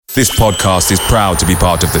This podcast is proud to be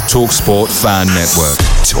part of the TalkSport Fan Network.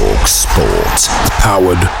 TalkSport.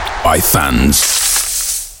 Powered by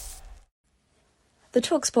fans. The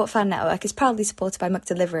TalkSport Fan Network is proudly supported by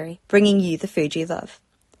McDelivery, bringing you the food you love.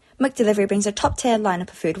 McDelivery brings a top-tier lineup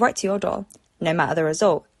of food right to your door. No matter the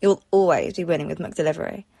result, you'll always be winning with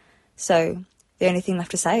McDelivery. So, the only thing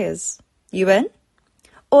left to say is, you win?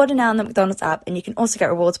 Order now on the McDonald's app, and you can also get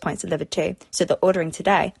rewards points delivered too, so that ordering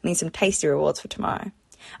today means some tasty rewards for tomorrow.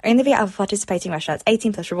 Only via other participating restaurants.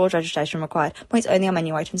 18 plus rewards registration required. Points only on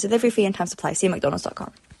menu items. Delivery fee and time supply. See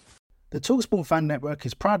mcdonalds.com. The TalkSport Fan Network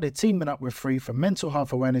is proudly teaming up with Free for Mental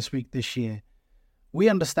Health Awareness Week this year. We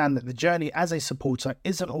understand that the journey as a supporter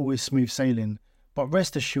isn't always smooth sailing, but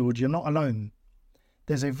rest assured you're not alone.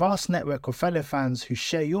 There's a vast network of fellow fans who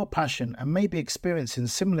share your passion and may be experiencing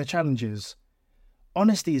similar challenges.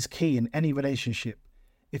 Honesty is key in any relationship.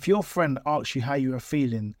 If your friend asks you how you are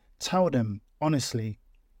feeling, tell them honestly.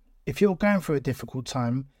 If you're going through a difficult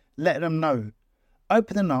time, let them know.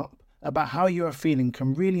 Opening up about how you are feeling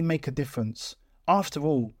can really make a difference. After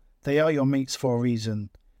all, they are your mates for a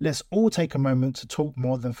reason. Let's all take a moment to talk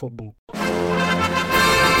more than football.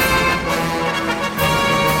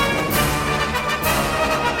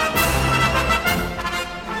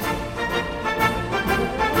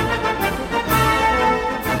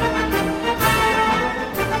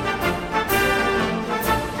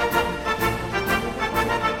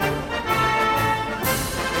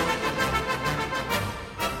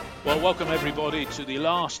 Well, welcome everybody to the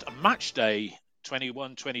last match day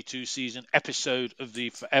 21-22 season episode of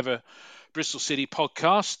the Forever Bristol City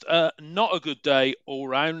podcast. Not a good day all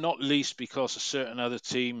round, not least because a certain other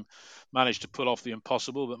team managed to pull off the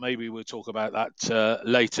impossible, but maybe we'll talk about that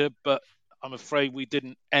later. But I'm afraid we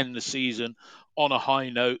didn't end the season on a high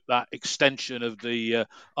note. That extension of the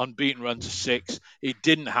unbeaten run to 6, it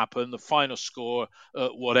didn't happen. The final score,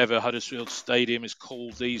 whatever Huddersfield Stadium is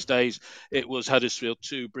called these days, it was Huddersfield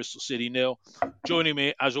 2, Bristol City 0. Joining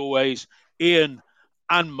me, as always, Ian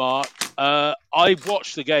and Mark. I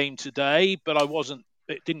watched the game today, but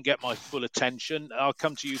it didn't get my full attention. I'll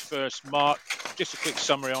come to you first, Mark. Just a quick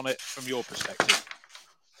summary on it from your perspective.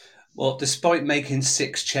 Well, despite making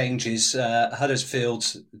 6 changes, Huddersfield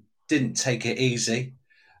didn't take it easy,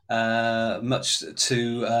 much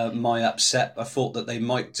to my upset. I thought that they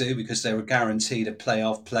might do because they were guaranteed a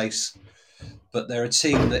playoff place. But they're a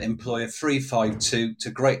team that employ a 3-5-2 to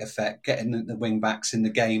great effect, getting the wing-backs in the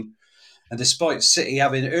game. And despite City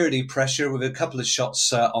having early pressure with a couple of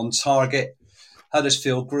shots on target,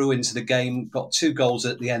 Huddersfield grew into the game, got 2 goals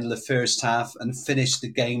at the end of the first half and finished the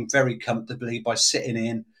game very comfortably by sitting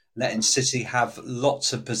in, letting City have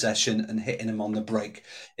lots of possession and hitting them on the break.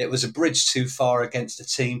 It was a bridge too far against a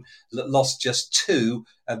team that lost just 2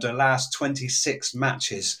 of their last 26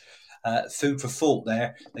 matches. Food for thought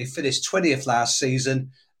there. They finished 20th last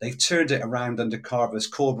season. They've turned it around under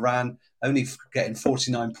Carver's Corberan, only getting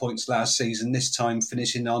 49 points last season, this time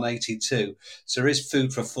finishing on 82. So there is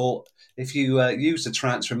food for thought. If you use the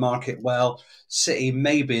transfer market well, City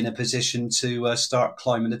may be in a position to start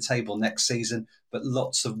climbing the table next season, but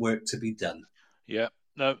lots of work to be done. Yeah,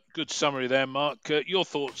 no, good summary there, Mark. Your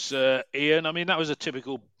thoughts, Ian? I mean, that was a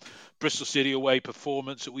typical Bristol City away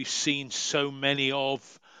performance that we've seen so many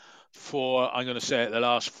of for, I'm going to say it, the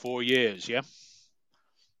last 4 years, yeah?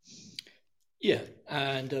 Yeah,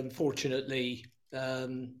 and unfortunately,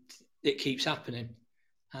 it keeps happening.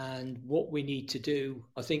 And what we need to do,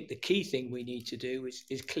 I think the key thing we need to do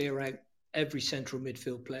is clear out every central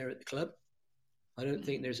midfield player at the club. I don't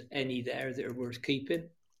think there's any there that are worth keeping.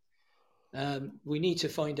 We need to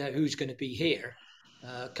find out who's going to be here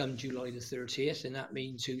come July the 30th, and that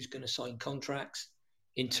means who's going to sign contracts.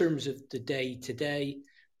 In terms of the day-to-day,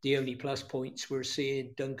 the only plus points we're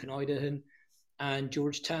seeing Duncan Idahan and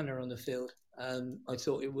George Tanner on the field. I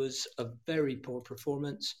thought it was a very poor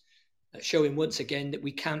performance, showing once again that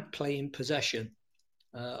we can't play in possession.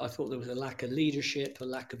 I thought there was a lack of leadership, a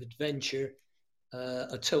lack of adventure,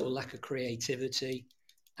 a total lack of creativity.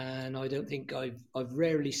 And I don't think I've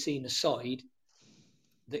rarely seen a side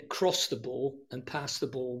that crossed the ball and passed the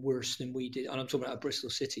ball worse than we did. And I'm talking about a Bristol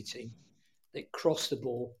City team that crossed the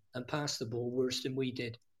ball and passed the ball worse than we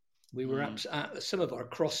did. We were some of our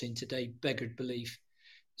crossing today beggared belief.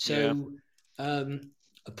 So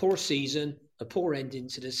a poor season, a poor ending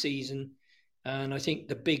to the season, and I think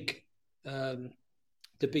the big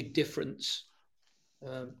difference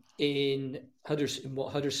in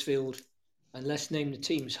what Huddersfield, and let's name the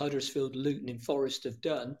teams, Huddersfield, Luton and Forest have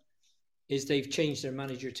done, is they've changed their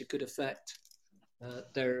manager to good effect.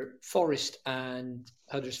 Their Forest and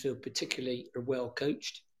Huddersfield particularly are well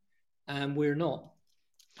coached, and we're not.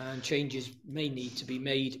 and changes may need to be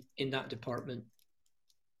made in that department.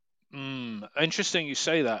 Interesting you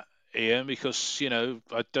say that, Ian, because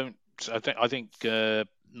I think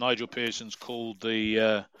Nigel Pearson's called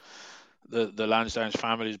the Lansdowne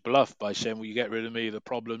family's bluff by saying, "Well, you get rid of me, the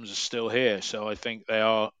problems are still here." So I think they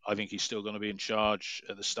are. I think he's still going to be in charge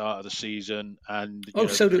at the start of the season, and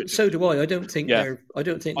so do I. I don't think yeah, they're. I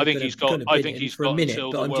don't think I they're think he's going got. to I bid think in he's for a got minute.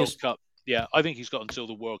 until But the I'm World just. Cup. Yeah, I think he's got until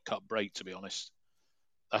the World Cup break. To be honest,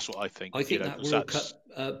 that's what I think. I think that World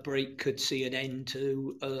Cup break could see an end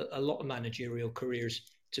to a lot of managerial careers.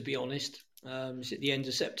 To be honest, it's at the end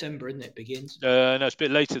of September, isn't it? Begins. No, it's a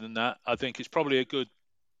bit later than that. I think it's probably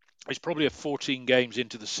a 14 games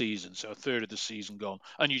into the season, so a third of the season gone.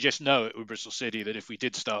 And you just know it with Bristol City that if we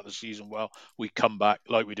did start the season well, we'd come back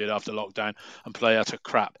like we did after lockdown and play utter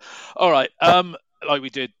crap. All right, like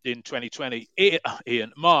we did in 2020.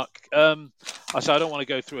 Ian, Mark, I said I don't want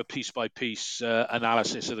to go through a piece-by-piece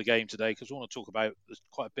analysis of the game today because we want to talk about, there's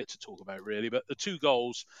quite a bit to talk about really, but the two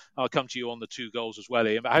goals, I'll come to you on the two goals as well,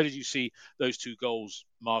 Ian, but how did you see those two goals,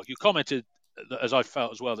 Mark? You commented, as I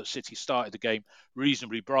felt as well, that City started the game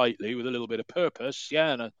reasonably brightly with a little bit of purpose,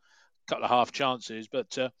 and a couple of half chances,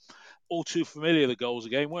 but all too familiar, the goals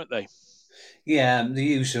again, weren't they? Yeah, the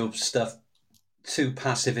usual stuff. Too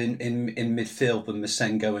passive in midfield with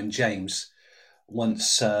Masengo and James.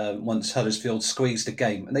 Once Huddersfield squeezed the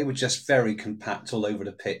game, and they were just very compact all over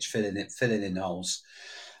the pitch, filling in holes.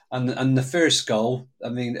 And the first goal, I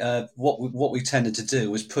mean, what we tended to do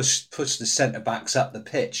was push the centre backs up the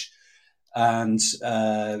pitch, and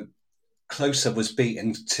Closer was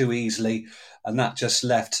beaten too easily, and that just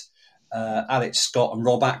left Alex Scott and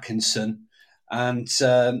Rob Atkinson. And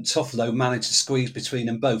Toffolo managed to squeeze between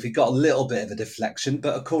them both. He got a little bit of a deflection,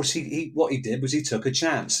 but of course, what he did was he took a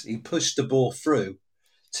chance. He pushed the ball through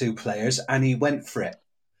two players and he went for it.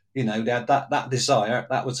 They had that desire.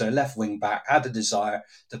 That was their left wing back, had a desire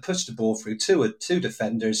to push the ball through two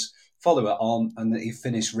defenders, follow it on, and he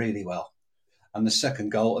finished really well. And the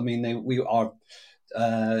second goal, I mean, the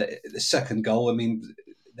second goal, I mean,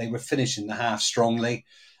 they were finishing the half strongly,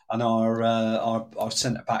 and our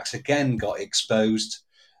centre backs again got exposed.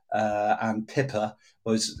 And Pippa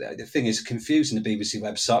was, the thing is confusing, the BBC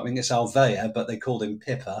website. I mean, it's Alvea, but they called him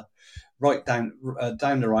Pippa. Right down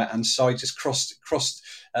the right hand side, just crossed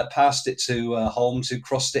past it to Holmes, who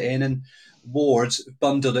crossed it in, and Ward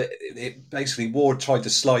bundled it. Basically, Ward tried to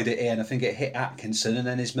slide it in. I think it hit Atkinson, and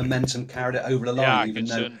then his momentum carried it over the line. Even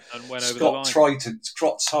though Scott tried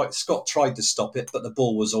to stop it, but the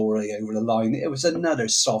ball was already over the line. It was another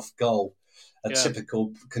soft goal,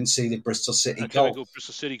 typical conceded Bristol City goal. Typical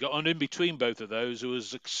Bristol City goal, and in between both of those, it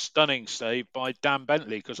was a stunning save by Dan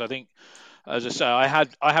Bentley, because I think, as I say, I had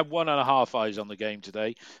 1.5 eyes on the game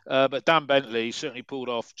today, but Dan Bentley certainly pulled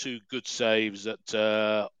off two good saves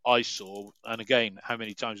that I saw. And again, how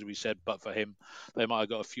many times have we said, but for him, they might have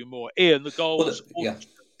got a few more. Ian, the goals.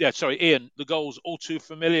 Ian, the goals all too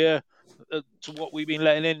familiar to what we've been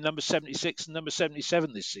letting in, number 76 and number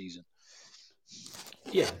 77 this season.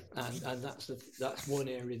 Yeah, and that's one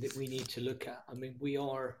area that we need to look at. I mean, we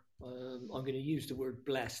are. I'm going to use the word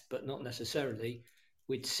blessed, but not necessarily,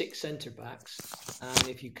 with 6 centre backs, and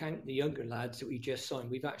if you count the younger lads that we just signed,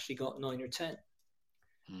 we've actually got 9 or 10.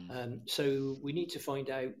 So we need to find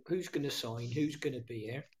out who's going to sign, who's going to be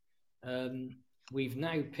here. We've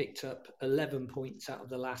now picked up 11 points out of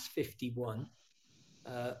the last 51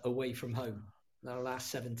 away from home, in our last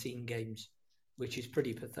 17 games, which is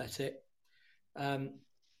pretty pathetic. And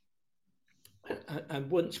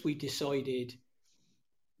once we decided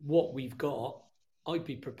what we've got, I'd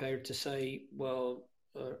be prepared to say, well,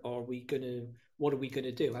 what are we going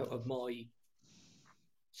to do out of my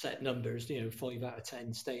set numbers? 5 out of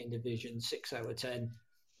 10 stay in division, 6 out of 10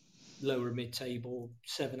 lower mid-table,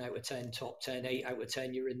 7 out of 10 top 10, 8 out of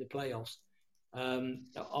 10 you're in the playoffs.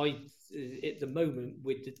 At the moment,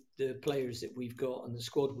 with the players that we've got and the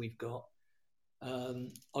squad we've got,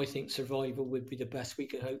 I think survival would be the best we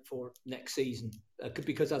could hope for next season.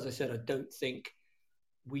 Because, as I said, I don't think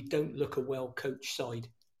we don't look a well-coached side.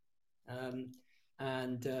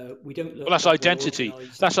 And we don't look. Well, that's identity.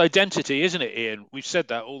 That's identity, isn't it, Ian? We've said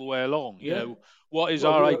that all the way along. What is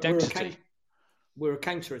our identity? We're a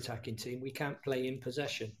counter-attacking team. We can't play in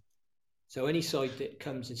possession. So any side that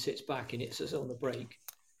comes and sits back and hits us on the break,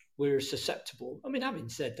 we're susceptible. I mean, having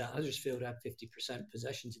said that, Huddersfield had 50%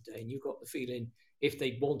 possession today, and you got the feeling if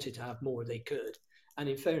they wanted to have more, they could. And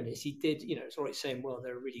in fairness, he did. It's all right saying, well,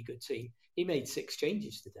 they're a really good team. He made 6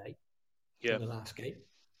 changes today in the last game.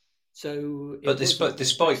 So, but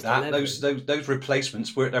despite that, 11. those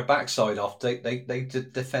replacements were their backside off. They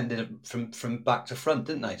defended it from back to front,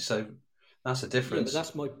 didn't they? So That's a Yeah, difference.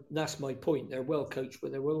 but that's my point. They're well coached,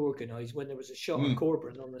 but they're well organised. When there was a shot at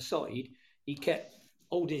Corbyn on the side, he kept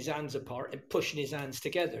holding his hands apart and pushing his hands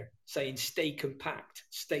together, saying, "Stay compact,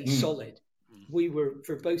 stay solid." We were,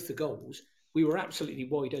 for both the goals, we were absolutely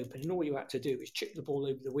wide open, and all you had to do is chip the ball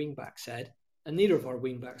over the wing back's head, and neither of our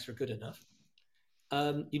wing backs are good enough.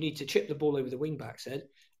 You need to chip the ball over the wing back's head.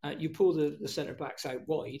 You pull the centre backs out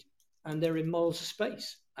wide, and they're in miles of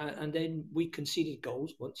space. And then we conceded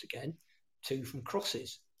goals once again, 2 from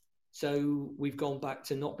crosses. So we've gone back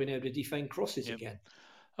to not being able to defend crosses again.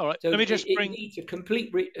 All right, So let me just it needs a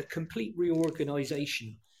complete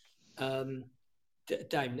reorganisation down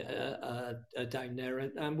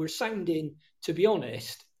there, and we're sounding, to be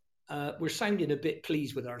honest, we're sounding a bit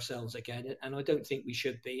pleased with ourselves again, and I don't think we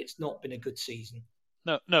should be. It's not been a good season.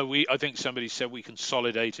 No. I think somebody said we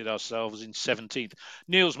consolidated ourselves in 17th.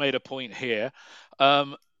 Neil's made a point here.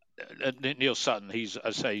 Neil Sutton, he's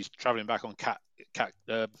travelling back on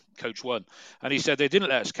Coach 1, and he said they didn't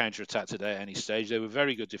let us counter-attack today at any stage. They were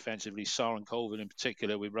very good defensively, Sarr and Colvin in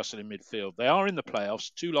particular, with Russell in midfield. They are in the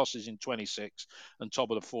playoffs, 2 losses in 26 and top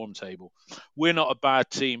of the form table. We're not a bad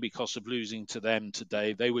team because of losing to them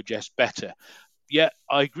today. They were just better. Yeah,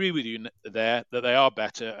 I agree with you there that they are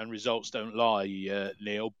better and results don't lie,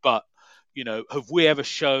 Neil. But, have we ever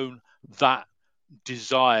shown that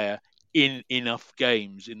desire in enough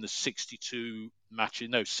games in the 66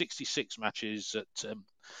 matches that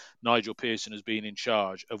Nigel Pearson has been in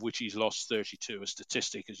charge, of which he's lost 32, a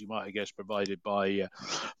statistic, as you might have guessed, provided by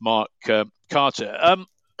Mark Carter.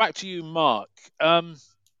 Back to you, Mark.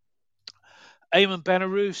 Eamon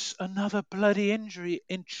Benarous, another bloody injury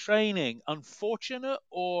in training. Unfortunate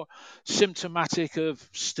or symptomatic of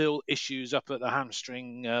still issues up at the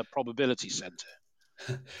hamstring probability centre?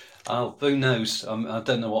 Oh, who knows? I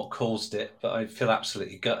don't know what caused it, but I feel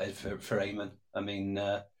absolutely gutted for Eamon. I mean,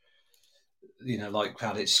 like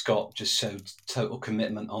Alex Scott just showed total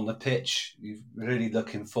commitment on the pitch. You're really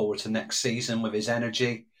looking forward to next season with his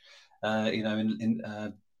energy.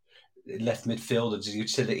 In left midfield as a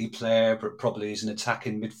utility player, but probably as an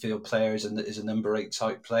attacking midfield player, as a number 8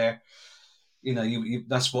 type player.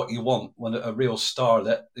 That's what you want when a real star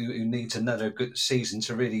who needs another good season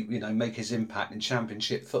to really, make his impact in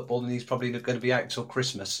Championship football, and he's probably going to be out till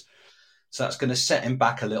Christmas. So that's going to set him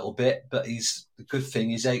back a little bit, but the good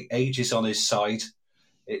thing is age is on his side.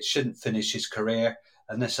 It shouldn't finish his career,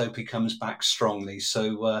 and let's hope he comes back strongly.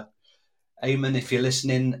 So, Eamon, if you're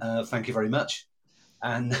listening, thank you very much,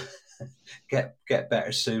 and get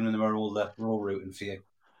better soon, and we're all rooting for you.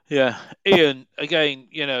 Yeah, Ian, again,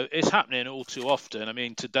 it's happening all too often. I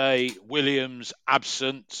mean, today, Williams'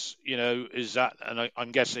 absence, is that, and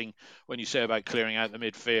I'm guessing when you say about clearing out the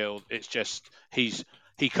midfield, it's just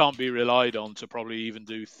he can't be relied on to probably even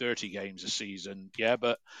do 30 games a season. Yeah,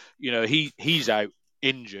 but, he's out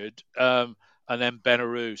injured. And then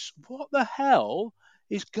Benarous, what the hell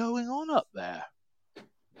is going on up there?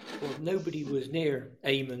 Well, nobody was near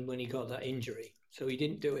Eamon when he got that injury, so he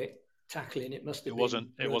didn't do it tackling. It must have been.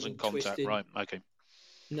 It wasn't contact, twisted. Right? Okay.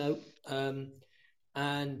 No,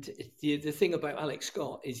 and the thing about Alex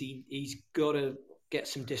Scott is he's got to get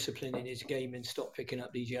some discipline in his game and stop picking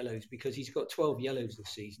up these yellows, because he's got 12 yellows this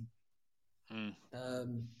season.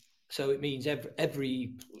 So it means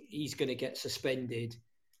every he's going to get suspended.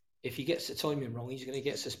 If he gets the timing wrong, he's going to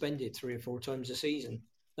get suspended 3 or 4 times a season.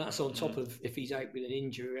 That's on top of if he's out with an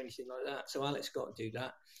injury or anything like that. So Alex Scott to do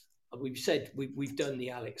that. We've said we've done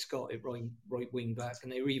the Alex Scott at right wing back,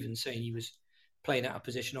 and they were even saying he was playing out of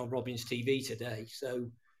position on Robin's TV today. So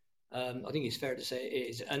I think it's fair to say it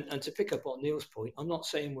is. And to pick up on Neil's point, I'm not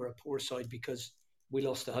saying we're a poor side because we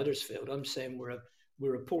lost to Huddersfield. I'm saying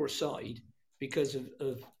we're a poor side because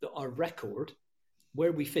of our record.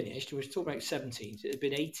 Where we finished, we were talking about 17th. It had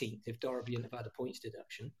been 18th if Derby hadn't have had a points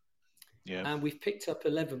deduction. Yeah. And we've picked up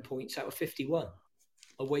 11 points out of 51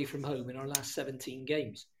 away from home in our last 17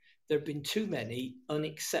 games. There have been too many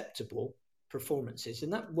unacceptable performances,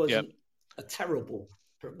 and that wasn't a terrible.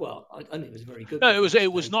 Well, I think it was a very good. No,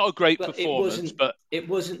 it was not a great performance, but it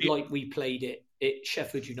wasn't like we played it at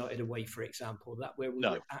Sheffield United away, for example, that where we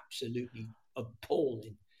were absolutely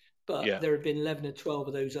appalling. But there have been 11 or 12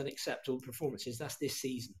 of those unacceptable performances. That's this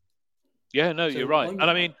season. Yeah, no, you're right. And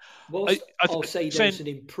I mean, I'll say there's an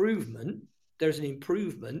improvement. There's an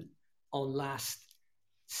improvement on last.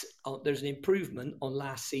 There's an improvement on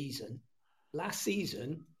last season. Last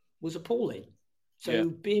season was appalling. So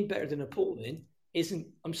being better than appalling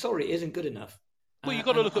isn't good enough. Well, you've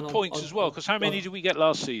got to look at points as well, because how many did we get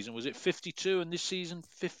last season? Was it 52, and this season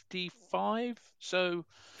 55? So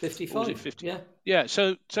 55. 50? Yeah.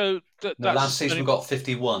 So last season we got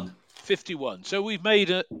 51. 51. So we've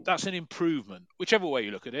made that's an improvement. Whichever way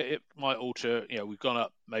you look at it, it might alter. We've gone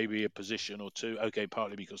up maybe a position or two. Okay,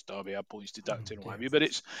 partly because Derby had points deducted and what have you, but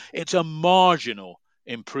it's a marginal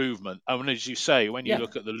improvement. And as you say, when you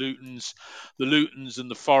look at the Lutons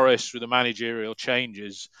and the Forest with the managerial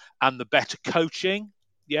changes and the better coaching.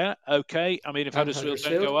 Yeah, okay. I mean, if Huddersfield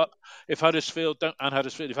don't go up, if Huddersfield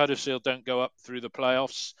don't go up through the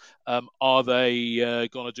playoffs, are they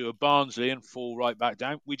going to do a Barnsley and fall right back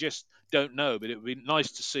down? We just don't know. But it would be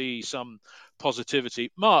nice to see some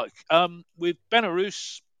positivity. Mark, with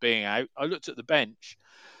Benarouz being out, I looked at the bench.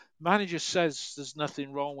 Manager says there's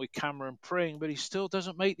nothing wrong with Cameron Pring, but he still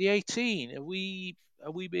doesn't make the 18. Are we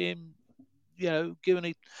being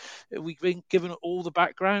given have we been given all the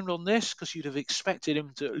background on this? Because you'd have expected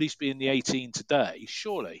him to at least be in the 18 today,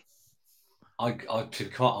 surely. I to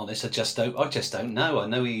be quite honest, I just don't know. I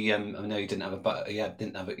know he didn't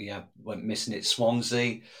have he went missing at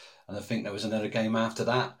Swansea, and I think there was another game after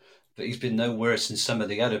that. But he's been no worse than some of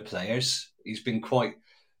the other players. He's been quite.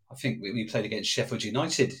 I think we played against Sheffield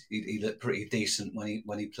United. He looked pretty decent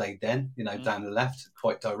when he played then. Down the left,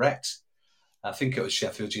 quite direct. I think it was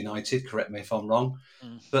Sheffield United. Correct me if I'm wrong,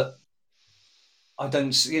 but I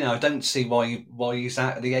don't see why he's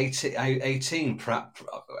out of the 18. Perhaps,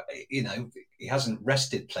 he hasn't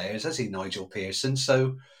rested players, has he, Nigel Pearson?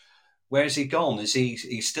 So where's he gone?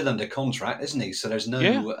 He's still under contract, isn't he? So there's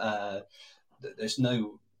no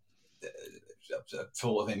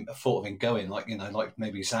thought of him going, like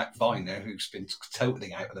maybe Zach Viner, who's been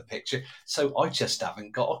totally out of the picture. So I just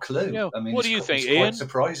haven't got a clue. What do you think, it's Ian? quite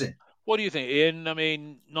surprising. What do you think, Ian? I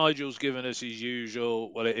mean, Nigel's given us his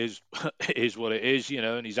usual, well, it is what it is,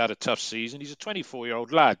 and he's had a tough season. He's a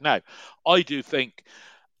 24-year-old lad. Now, I do think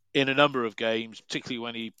in a number of games, particularly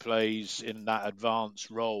when he plays in that advanced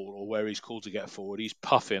role or where he's called to get forward, he's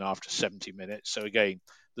puffing after 70 minutes. So again,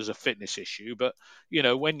 there's a fitness issue. But,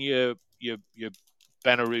 when your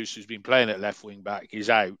Benarouz, who's been playing at left wing back, is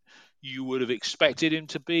out, you would have expected him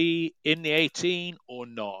to be in the 18 or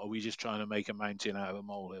not? Are we just trying to make a mountain out of a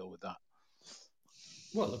molehill with that?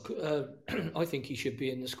 Well, look, I think he should be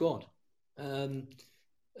in the squad,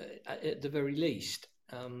 at the very least.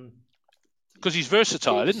 Because he's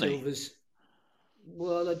versatile, isn't he?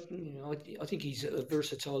 Well, I think he's a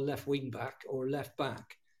versatile left wing back or left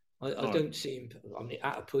back. I don't see him. I mean,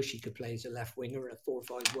 at a push, he could play as a left winger, a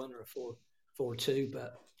 4-5-1 or a 4-4-2,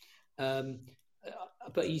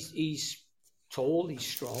 but he's tall, he's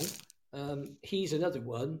strong. He's another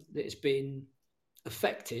one that has been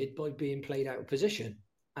affected by being played out of position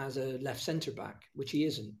as a left centre back, which he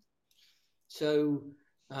isn't. So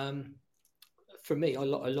for me, I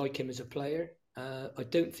like him as a player. I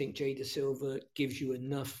don't think Jay Da Silva gives you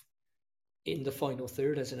enough in the final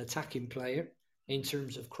third as an attacking player in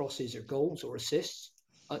terms of crosses or goals or assists.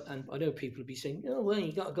 And I know people will be saying, "Oh, well,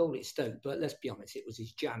 he got a goal at Stoke," but let's be honest, it was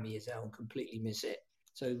his jammy as hell and completely miss it.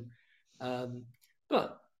 So,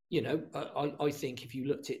 but I think if you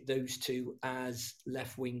looked at those two as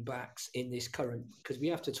left wing backs in this current, because we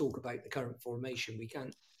have to talk about the current formation, we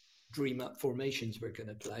can't dream up formations we're going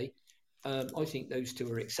to play. I think those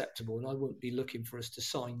two are acceptable, and I wouldn't be looking for us to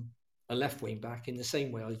sign a left wing back in the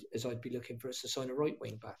same way as I'd be looking for us to sign a right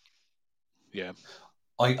wing back. Yeah.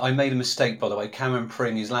 I made a mistake, by the way. Cameron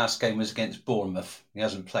Pring, his last game was against Bournemouth. He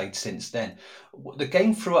hasn't played since then. The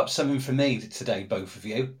game threw up something for me today, both of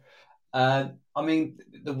you. I mean,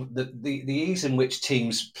 the ease in which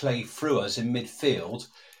teams play through us in midfield.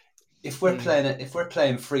 If we're playing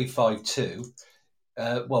 3-5-2,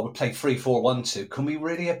 we play 3-4-1-2. Can we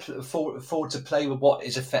really afford to play with what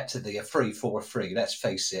is effectively a 3-4-3? Let's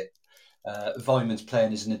face it. Vyman's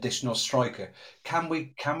playing as an additional striker. Can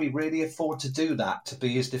we really afford to do that, to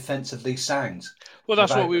be as defensively sound? Well,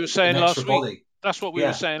 that's what we were saying last week. That's what we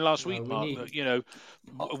were saying last week, Mark.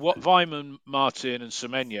 What Vyman, Martin, and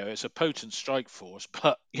Semenyo, it's a potent strike force.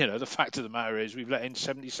 But the fact of the matter is, we've let in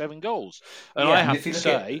 77 goals, and I have to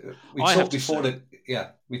say, we talked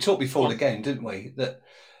before the game, didn't we? That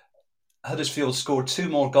Huddersfield scored 2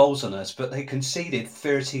 more goals on us, but they conceded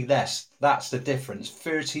 30 less. That's the difference.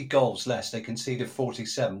 30 goals less. They conceded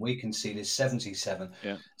 47. We conceded 77.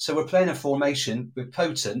 Yeah. So we're playing a formation. We're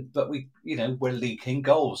potent, but we're leaking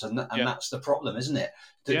goals, and that's the problem, isn't it?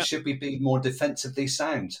 Should we be more defensively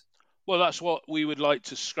sound? Well, that's what we would like,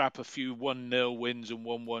 to scrap a few 1-0 wins and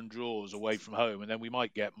 1-1 draws away from home, and then we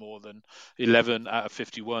might get more than 11 out of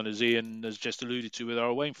 51, as Ian has just alluded to with our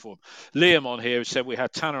away form. Liam on here said we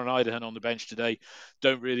had Tanner and Idahan on the bench today.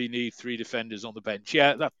 Don't really need 3 defenders on the bench.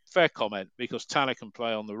 Yeah, that's a fair comment, because Tanner can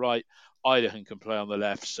play on the right, Idahan can play on the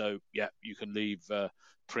left. So, yeah, you can leave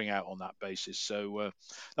Pring out on that basis. So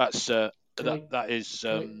that's That is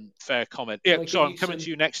fair comment. Can Yeah, I give sorry, I'm you coming some? to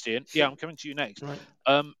you next, Ian. Yeah, I'm coming to you next. Right.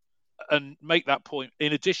 And make that point.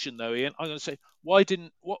 In addition, though, Ian, I'm going to say,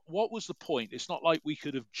 what was the point? It's not like we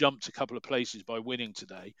could have jumped a couple of places by winning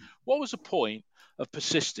today. What was the point of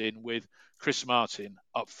persisting with Chris Martin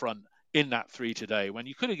up front in that 3 today when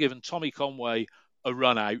you could have given Tommy Conway a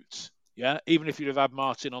run out? Yeah, even if you'd have had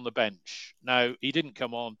Martin on the bench. Now, he didn't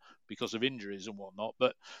come on because of injuries and whatnot,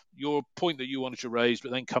 but your point that you wanted to raise,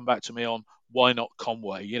 but then come back to me on why not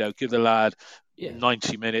Conway? Give the lad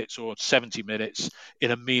 90 minutes or 70 minutes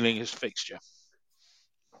in a meaningless fixture.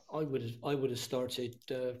 I would have started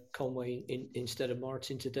Conway instead of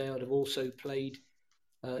Martin today. I'd have also played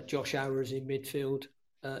Josh Hours in midfield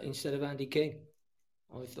instead of Andy King.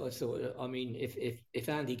 I thought, I mean, if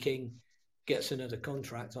Andy King gets another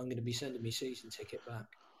contract, I'm going to be sending me season ticket back.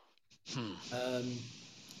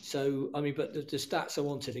 So, I mean, but the stats I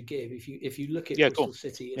wanted to give, if you look at Bristol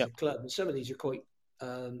City as a club, and some of these are quite,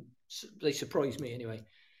 they surprise me anyway.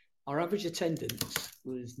 Our average attendance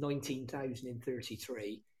was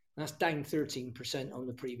 19,033. That's down 13% on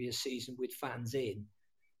the previous season with fans in.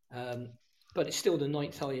 But it's still the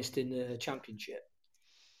 9th highest in the championship.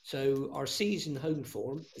 So our season home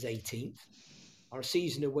form is 18th. Our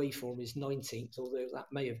season away form is 19th, although that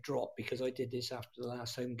may have dropped because I did this after the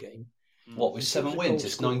last home game. What, with 7 wins,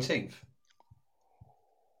 it's 19th?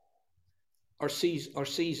 Our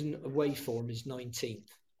season away form is 19th.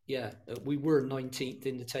 Yeah, we were 19th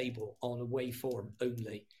in the table on away form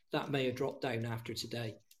only. That may have dropped down after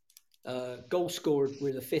today. Goals scored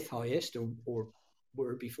were the 5th highest, or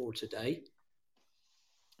were before today.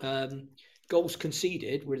 Goals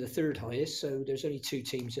conceded were the 3rd highest, so there's only 2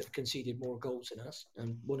 teams that have conceded more goals than us,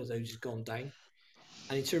 and one of those has gone down.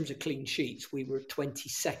 And in terms of clean sheets, we were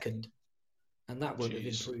 22nd, and that won't have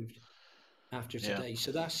improved after today.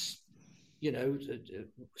 So that's,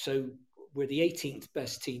 so we're the 18th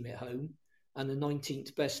best team at home and the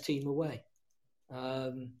 19th best team away.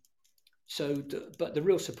 But the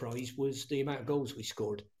real surprise was the amount of goals we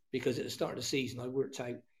scored, because at the start of the season, I worked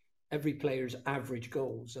out every player's average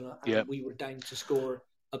goals, and we were down to score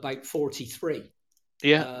about 43.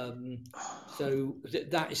 Yeah. So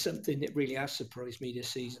that is something that really has surprised me this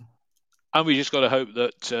season. And we just got to hope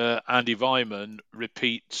that Andy Weimann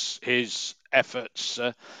repeats his efforts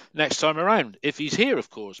next time around, if he's here, of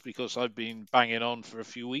course, because I've been banging on for a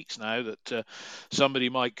few weeks now that somebody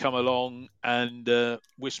might come along and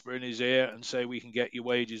whisper in his ear and say we can get your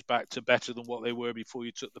wages back to better than what they were before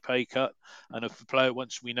you took the pay cut. And if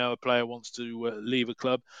once we know a player wants to leave a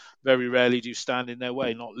club, very rarely do you stand in their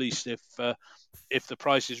way, not least if the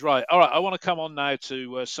price is right. All right, I want to come on now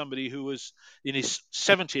to somebody who was in his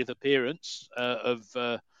 70th appearance of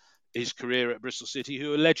his career at Bristol City,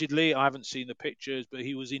 who allegedly, I haven't seen the pictures, but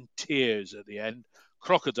he was in tears at the end.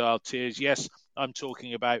 Crocodile tears. Yes, I'm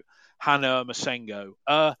talking about Hanoa Masengo.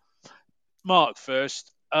 Mark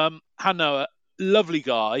first. Hanoa, lovely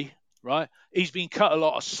guy, right? He's been cut a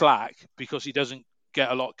lot of slack because he doesn't get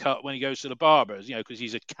a lot cut when he goes to the barbers, because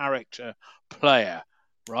he's a character player,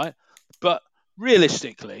 right? But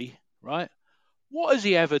realistically, right, what has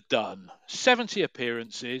he ever done? 70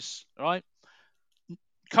 appearances, right?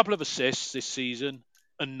 Couple of assists this season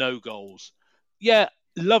and no goals. Yeah,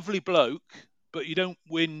 lovely bloke, but you don't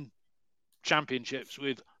win championships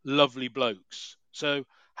with lovely blokes. So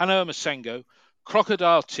Hanoa Masengo,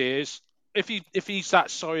 crocodile tears. If he's that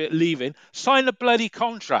sorry at leaving, sign the bloody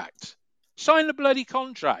contract. Sign the bloody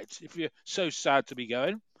contract if you're so sad to be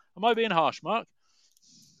going. Am I being harsh, Mark?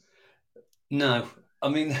 No, I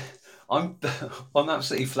mean, I'm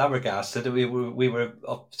absolutely flabbergasted. We were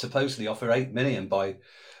supposedly offered 8 million by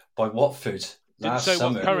Watford last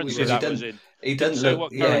summer. What currency that was in. He doesn't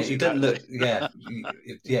look. Yeah, he doesn't look. Yeah,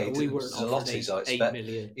 yeah. We weren't offered $8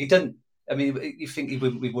 million. He didn't. I mean, you think he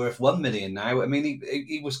would be worth 1 million now? I mean,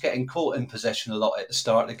 he was getting caught in possession a lot at the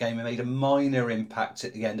start of the game and made a minor impact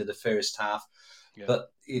at the end of the first half. Yeah.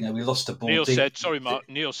 But we lost the ball.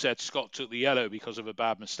 Neil said Scott took the yellow because of a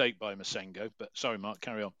bad mistake by Masengo. But sorry, Mark,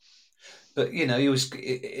 carry on. But he was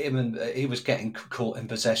getting caught in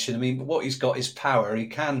possession. I mean, what he's got is power. He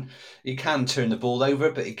can turn the ball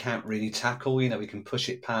over, but he can't really tackle. He can push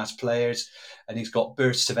it past players, and he's got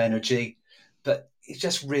bursts of energy. But he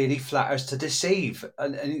just really flatters to deceive.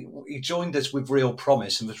 And he joined us with real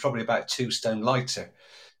promise and was probably about 2 stone lighter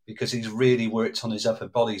because he's really worked on his upper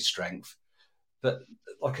body strength. But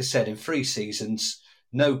like I said, in 3 seasons,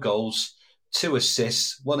 no goals, 2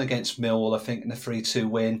 assists, 1 against Millwall, I think, in a 3-2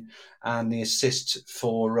 win, and the assist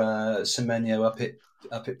for Semenyo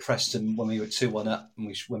up at Preston when we were 2-1 up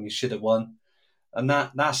when we should have won. And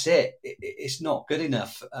that's it. It's not good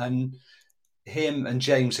enough. And him and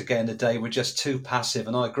James again today were just too passive,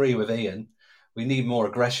 and I agree with Ian. We need more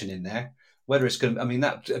aggression in there. Whether it's going,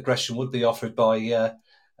 that aggression would be offered by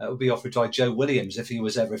Joe Williams if he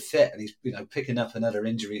was ever fit, and he's picking up another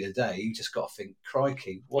injury today. You just got to think,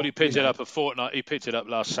 crikey! Well, he picked it up a fortnight. He picked it up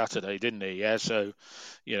last Saturday, didn't he? Yeah. So,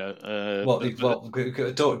 put his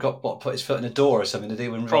foot in a door or something? Did he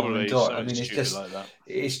win probably door? it's just like that.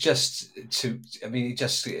 It's just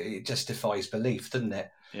it just defies belief, doesn't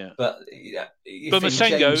it? Yeah. But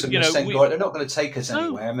Masengo, they're not going to take us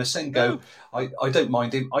anywhere. Masengo, I don't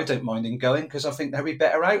mind him. I don't mind him going because I think there'll be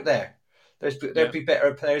better out there. There'll be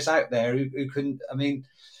better players out there who can.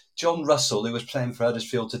 John Russell, who was playing for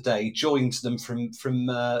Huddersfield today, joined them from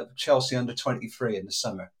Chelsea under-23 in the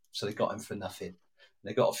summer, so they got him for nothing.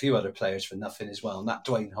 They got a few other players for nothing as well. And that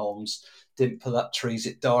Dwayne Holmes didn't pull up trees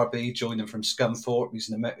at Derby, joined him from Scunthorpe. He's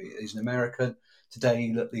an American.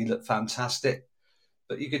 Today he looked fantastic.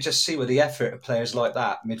 But you could just see with the effort of players like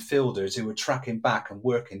that, midfielders who were tracking back and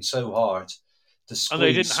working so hard to squeeze and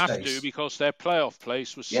they didn't space. have to because their playoff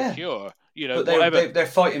place was secure. But they're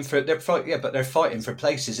fighting for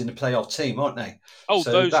places in the playoff team, aren't they? Oh,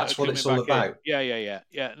 so that's what it's all about. Yeah. No,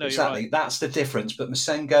 exactly. You're right. That's the difference. But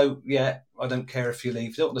Masengo, I don't care if you leave.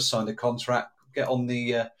 You don't want to sign the contract. Get on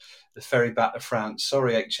the ferry back to France.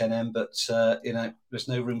 Sorry, HNM, but there's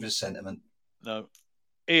no room for sentiment. No.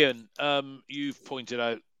 Ian, you've pointed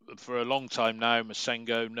out for a long time now,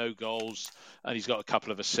 Masengo, no goals, and he's got a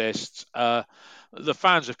couple of assists. The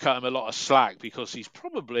fans have cut him a lot of slack because he's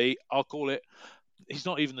probably, I'll call it, he's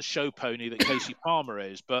not even the show pony that Casey Palmer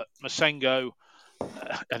is, but Masengo,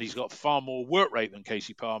 and he's got far more work rate than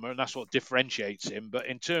Casey Palmer, and that's what differentiates him. But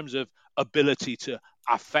in terms of ability to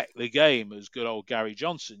affect the game, as good old Gary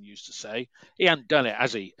Johnson used to say, he hasn't done it,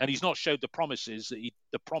 has he? And he's not showed the promise that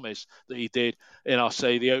he did in, I'll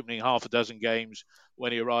say, the opening half a dozen games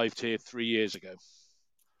when he arrived here 3 years ago.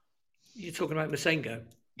 You're talking about Masengo?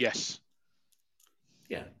 Yes.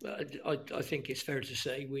 Yeah, I think it's fair to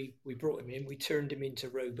say we brought him in, we turned him into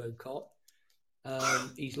Robocop.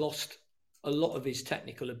 He's lost a lot of his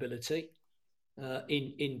technical ability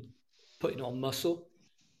in putting on muscle.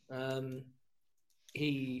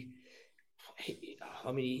 He's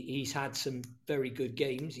had some very good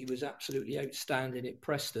games. He was absolutely outstanding at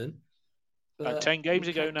Preston. About 10 games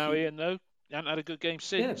ago now, Ian, though. He hasn't had a good game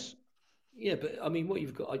since. Yeah, but what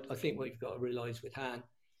you've got, I think what you've got to realise with Han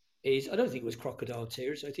is, I don't think it was crocodile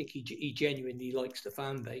tears. I think he genuinely likes the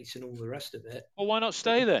fan base and all the rest of it. Well, why not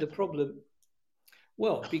stay there? The problem,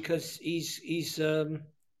 because he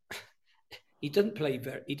doesn't play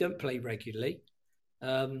regularly.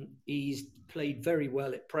 He's played very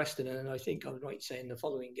well at Preston, and I think I'm right saying the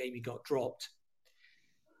following game he got dropped.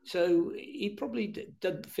 So he probably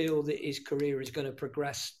doesn't feel that his career is going to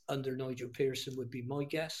progress under Nigel Pearson, would be my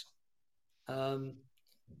guess. And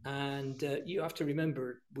you have to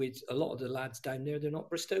remember, with a lot of the lads down there, they're not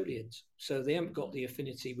Bristolians, so they haven't got the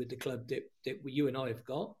affinity with the club that you and I have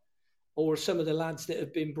got, or some of the lads that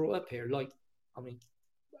have been brought up here.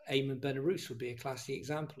 Eamon Benarous would be a classic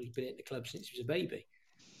example. He's been at the club since he was a baby,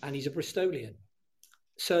 and he's a Bristolian.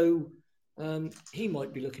 So he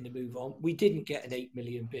might be looking to move on. We didn't get an 8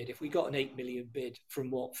 million bid. If we got an 8 million bid from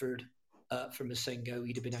Watford from Masengo,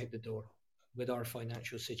 he'd have been out the door with our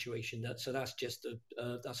financial situation. So that's just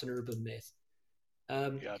that's an urban myth. I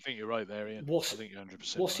think you're right there, Ian. I think you're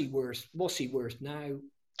 100%. What's he worth now?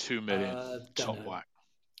 2 million. Top whack.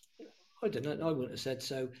 I don't know. I wouldn't have said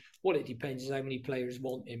so. What it depends is how many players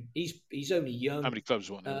want him. He's only young. How many clubs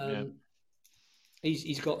want him? Yeah.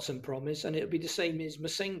 He's got some promise, and it'll be the same as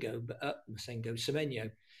Semenyo.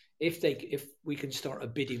 If we can start a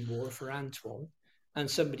bidding war for Antoine, and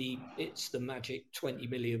somebody hits the magic 20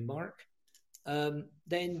 million mark,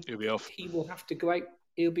 then he'll be off. He will have to go out.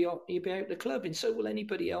 He'll be out the club, and so will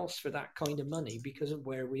anybody else for that kind of money because of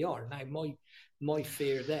where we are now. My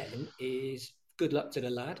fear then is good luck to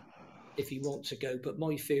the lad if he wants to go, but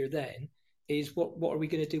my fear then is what are we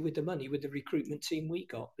going to do with the money, with the recruitment team we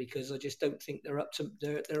got? Because I just don't think they're up to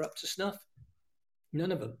snuff.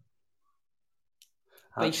 None of them.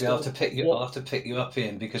 Actually, I'll have to pick you up,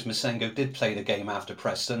 Ian, because Masengo did play the game after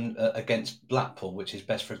Preston against Blackpool, which is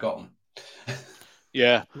best forgotten.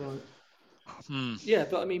 Yeah. Right. Yeah,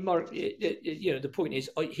 but Mark, the point is,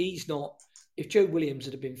 he's not. If Joe Williams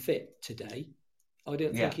had been fit today, I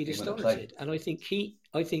don't think he'd have started, and I think he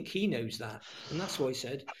knows that, and that's why I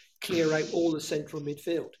said clear out all the central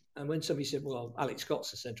midfield. And when somebody said, "Well, Alex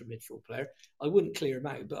Scott's a central midfield player," I wouldn't clear him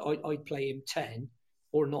out, but I'd play him 10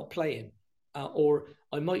 or not play him, or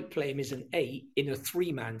I might play him as an 8 in a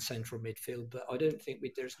 3-man central midfield. But I don't think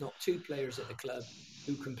there's not 2 players at the club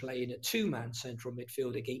who can play in a 2-man central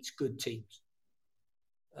midfield against good teams.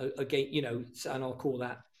 again, and I'll call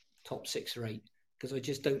that top 6 or 8, because I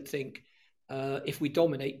just don't think if we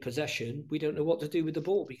dominate possession, we don't know what to do with the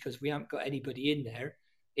ball, because we haven't got anybody in there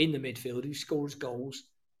in the midfield who scores goals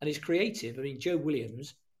and is creative. I mean, Joe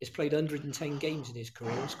Williams has played 110 games in his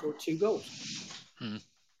career and scored 2 goals.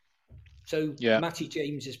 So Matty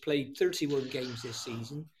James has played 31 games this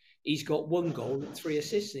season. He's got 1 goal and 3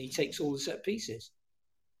 assists, and he takes all the set pieces.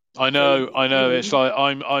 I know. It's like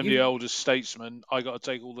I'm the oldest statesman. I got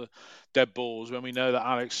to take all the dead balls when we know that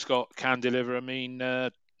Alex Scott can deliver. I mean,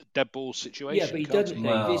 dead ball situation. Yeah, but he doesn't.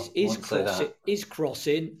 Well, His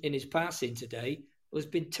crossing in his passing today has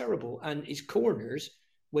been terrible, and his corners,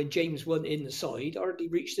 when James went in the side, hardly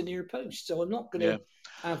reached the near post. So I'm not going to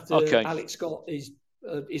have the Alex Scott is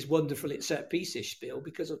wonderful at set pieces spiel,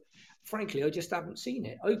 because frankly, I just haven't seen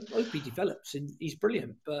it. I hope he develops, and he's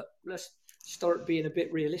brilliant, but let's start being a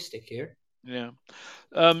bit realistic here. Yeah.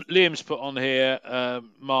 Liam's put on here,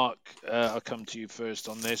 Mark, I'll come to you first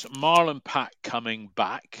on this. Marlon Pack coming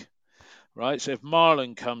back, right? So if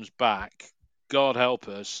Marlon comes back, God help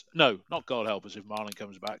us. No, not God help us if Marlon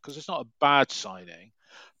comes back, because it's not a bad signing.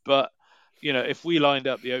 But, if we lined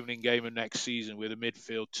up the opening game of next season with a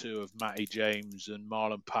midfield 2 of Matty James and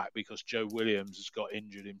Marlon Pack because Joe Williams has got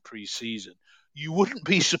injured in pre-season, you wouldn't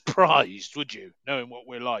be surprised, would you, knowing what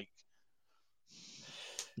we're like?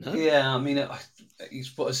 No? Yeah, I mean, he's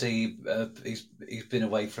been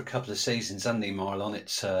away for a couple of seasons, hasn't he, Marlon?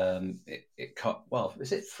 It cut. Well,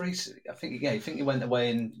 is it 3? I think he went away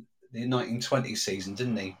in the 1920 season,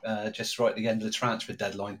 didn't he? Just right at the end of the transfer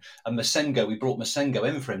deadline. And we brought Masengo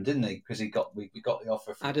in for him, didn't he? Because we got the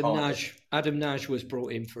offer from Adam Naj was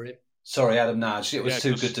brought in for him. Sorry, Adam Naj. It was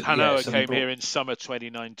too good to. Hanoa came here in summer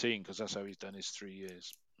 2019, because that's how he's done his 3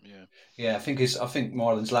 years. Yeah. I think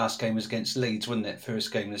Marlon's last game was against Leeds, wasn't it?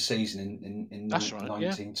 First game of the season in that's right,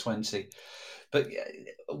 1920. Yeah. But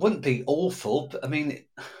it wouldn't be awful. But I mean,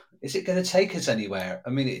 is it going to take us anywhere? I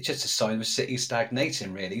mean, it's just a sign of City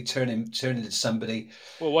stagnating, really. Turn into somebody.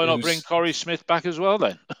 Well, why not bring Corey Smith back as well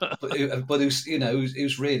then? but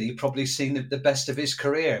who's really probably seen the best of his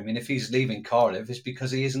career. I mean, if he's leaving Cardiff, it's because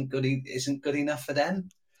he isn't good enough for them.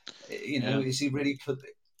 Is he really?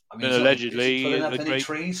 I mean, allegedly, is he pulling up any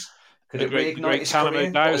trees? Could it reignite his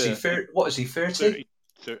career? What is he, 30?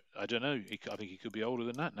 I don't know. I think he could be older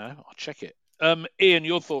than that now. I'll check it. Ian,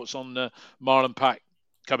 your thoughts on Marlon Pack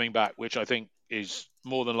coming back, which I think is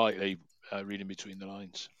more than likely, reading between the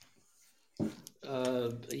lines.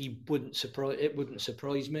 It wouldn't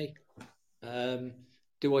surprise me.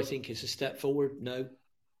 Do I think it's a step forward? No.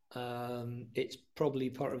 It's probably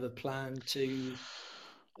part of a plan to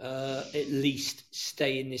at least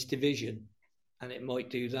stay in this division, and it might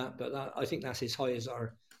do that. But I think that's as high as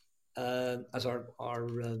our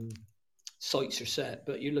sights are set.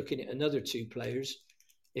 But you're looking at another 2 players.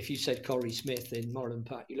 If you said Corey Smith and Marlon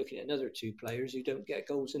Pack, you're looking at another 2 players who don't get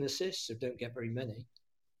goals and assists, or don't get very many.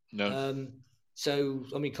 No. So,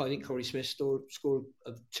 I mean, I think Corey Smith scored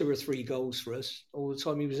 2 or 3 goals for us all the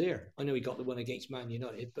time he was here. I know he got the one against Man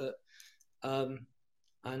United, but and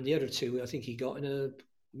the other 2, I think he got in a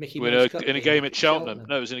Mickey Mouse Cup in a game at Cheltenham.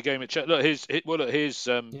 No, it was in a game at Cheltenham. Look, his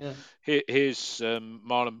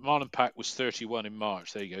Marlon Pack was 31 in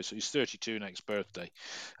March. There you go. So he's 32 next birthday.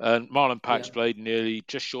 And Marlon Pack's played nearly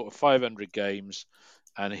just short of 500 games,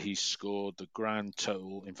 and he scored the grand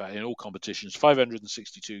total, in fact, in all competitions,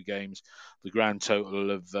 562 games, the grand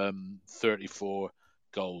total of 34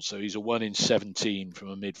 goals. So he's a 1 in 17 from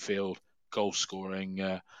a midfield goal scoring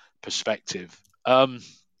perspective. But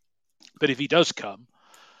if he does come,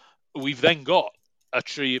 we've then got a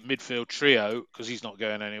midfield trio, because he's not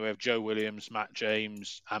going anywhere, Joe Williams, Matt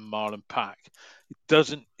James and Marlon Pack. It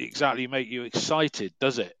doesn't exactly make you excited,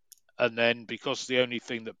 does it? And then, because the only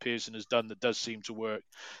thing that Pearson has done that does seem to work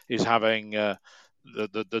is having the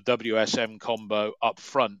WSM combo up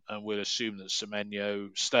front, and we'll assume that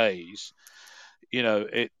Semenyo stays,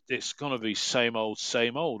 it's going to be same old,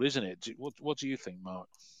 isn't it? What do you think, Mark?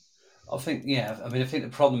 I think the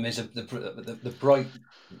problem is the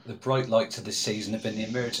bright lights of this season have been the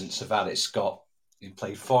emergence of Alex Scott, who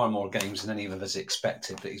played far more games than any of us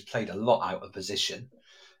expected, but he's played a lot out of position,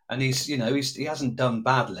 and he hasn't done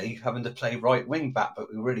badly having to play right wing back,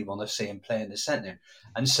 but we really want to see him play in the centre.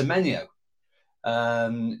 And Semenyo,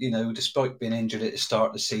 despite being injured at the start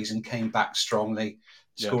of the season, came back strongly,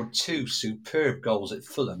 scored 2 superb goals at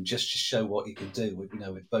Fulham just to show what he can do with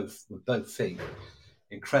both feet.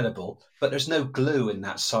 Incredible, but there's no glue in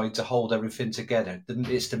that side to hold everything together.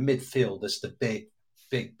 It's the midfield that's the big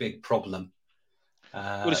problem.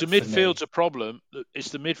 It's the midfield's a problem. It's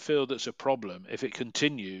the midfield that's a problem if it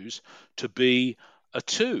continues to be a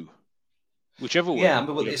 2. whichever way. Yeah,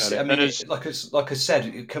 but you look it's, at it. I mean, And as, like I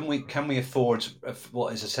said, can we afford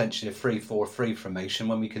what is essentially a 3-4-3 formation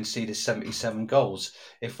when we conceded 77 goals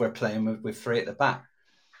if we're playing with three at the back?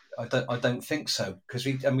 I don't think so, because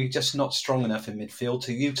we're just not strong enough in midfield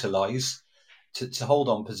to utilise to hold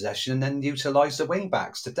on possession and then utilise the wing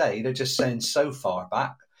backs. Today they're just saying so far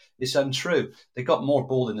back it's untrue. They got more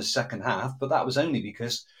ball in the second half, but that was only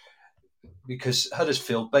because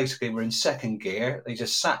Huddersfield basically were in second gear. They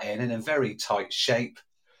just sat in a very tight shape,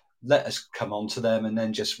 let us come on to them, and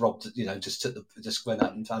then just robbed. Just went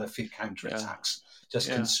up and had a few counter attacks.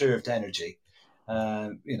 Conserved energy.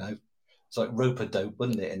 It's like rope a dope,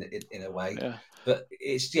 wasn't it, in a way? Yeah. But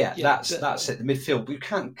that's it. The midfield,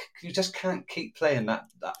 you just can't keep playing that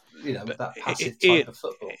passive type of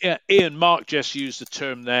football. Yeah, Ian, Mark just used the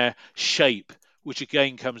term there, shape, which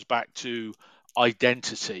again comes back to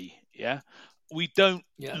identity. Yeah, we don't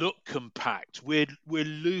look compact. We're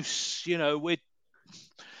loose. Let's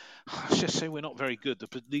just say we're not very good.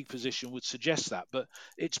 The league position would suggest that, but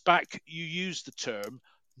it's back. You use the term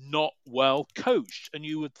not well coached, and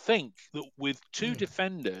you would think that with two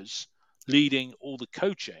defenders leading all the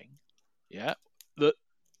coaching, that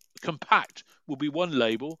compact would be one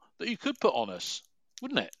label that you could put on us,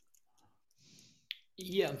 wouldn't it?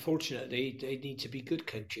 Yeah, unfortunately, they need to be good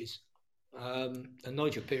coaches. And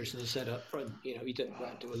Nigel Pearson has said up front, he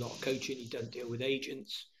doesn't do a lot of coaching. He doesn't deal with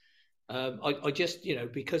agents. I just,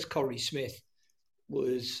 because Corey Smith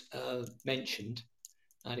was mentioned,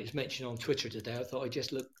 and it's mentioned on Twitter today, I thought I'd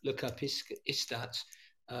just look up his stats.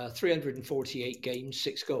 348 games,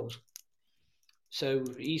 6 goals. So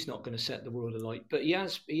he's not going to set the world alight. But he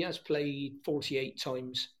has played 48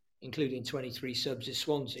 times, including 23 subs at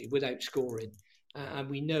Swansea, without scoring. And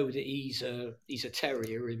we know that he's a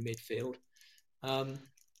terrier in midfield.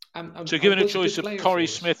 So given a choice of Corey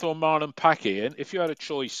Smith or Marlon Paquet, and if you had a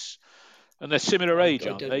choice, and they're similar age,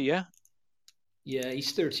 aren't they? Yeah? Yeah,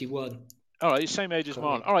 he's 31. All right, same age as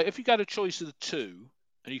Marlon. All right, if you got a choice of the two,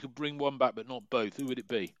 and you could bring one back but not both, who would it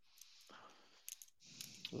be?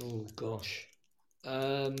 Oh, gosh.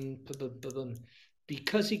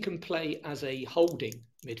 Because he can play as a holding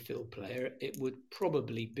midfield player, it would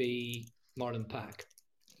probably be Marlon Pack.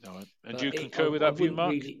 No, and do you concur with that view,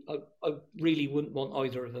 Mark? I really wouldn't want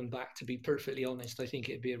either of them back, to be perfectly honest. I think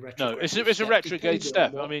it'd be a retrograde. No, it's a retrograde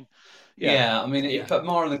step. I mean, but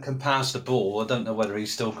Marlon can pass the ball. I don't know whether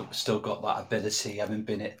he's still got that ability, having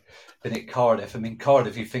been at Cardiff. I mean,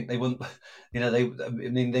 Cardiff, you think they wouldn't? They've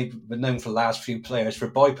been known for the last few players for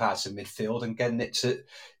bypassing midfield and getting it to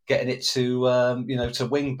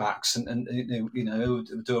wing backs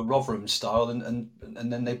and do a Rotherham style and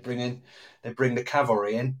then they bring the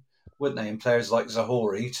cavalry in, wouldn't they? And players like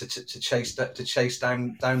Zahori to chase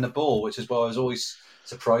down the ball, which is why I was always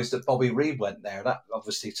surprised that Bobby Reid went there. That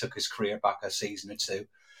obviously took his career back a season or two.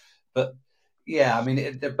 But yeah, I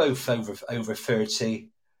mean they're both over 30.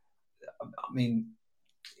 I mean,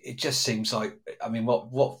 it just seems like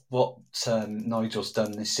what Nigel's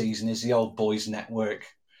done this season is the old boys network.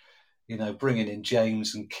 Bringing in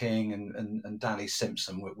James and King and Danny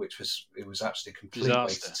Simpson, which was actually a complete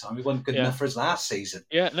waste of time. He wasn't good enough for his last season.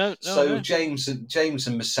 So James and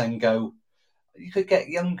Masengo, you could get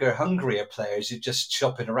younger, hungrier players who just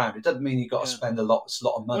shopping around. It doesn't mean you've got to spend a lot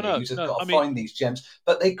of money. You've just got to find these gems.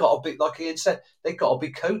 But they got to be, like Ian said, they got to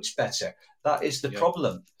be coached better. That is the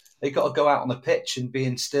problem. They got to go out on the pitch and be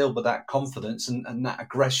instilled with that confidence and that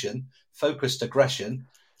aggression, focused aggression,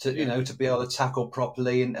 to be able to tackle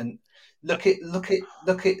properly and look at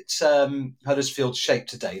Huddersfield's shape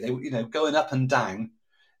today. They going up and down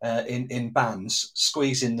in bands,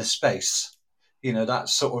 squeezing the space. That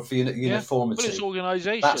sort of uniformity. But it's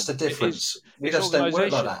organisation. That's the difference. We just don't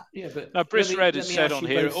work like that. Yeah, but now Briss Red has said on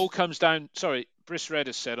here, it all comes down. Sorry, Briss Red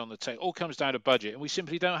has said on the tape, all comes down to budget, and we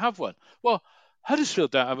simply don't have one. Well, Huddersfield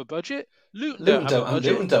don't have a budget. Luton don't have a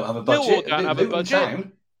budget. Luton don't have a budget. Millwall don't have a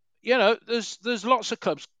budget. Town. There's lots of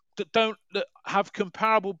clubs that have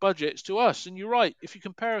comparable budgets to us. And you're right, if you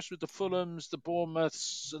compare us with the Fulhams, the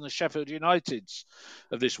Bournemouths and the Sheffield Uniteds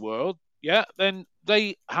of this world, then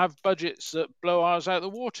they have budgets that blow ours out of the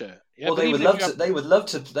water. Yeah? Well, they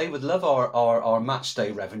would love our match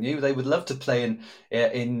day revenue. They would love to play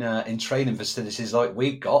in training facilities like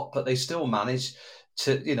we've got, but they still manage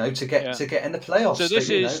to get in the playoffs. So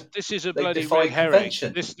this is a bloody red herring.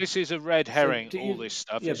 This is a red herring. All this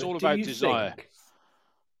stuff. It's all about desire.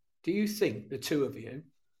 Do you think the two of you,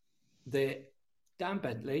 that Dan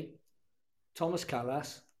Bentley, Thomas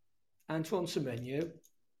Callas, Antoine Semenyo,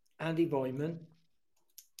 Andy Vyman,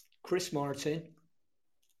 Chris Martin,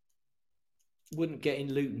 wouldn't get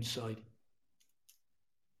in Luton's side?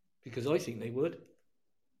 Because I think they would.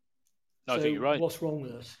 No, I think you're right. What's wrong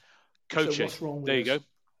with us? Coaching. So what's wrong with there you us? go.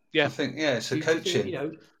 Yeah, I think it's a Do coaching.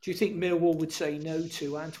 do you think Millwall would say no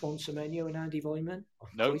to Antoine Semenyo and Andy Weimann? Of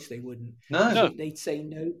course they wouldn't. No. Do you think they'd say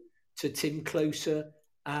no to Tim Closer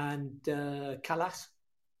and Callas?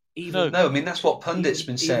 No, I mean that's what pundits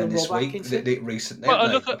been saying this week, recently,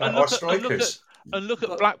 haven't they, about our strikers. And look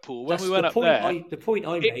at Blackpool when we went up there. The point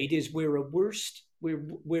I made is we're a worse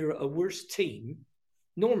team.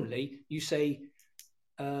 Normally, you say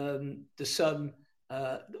the sum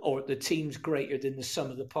or the team's greater than the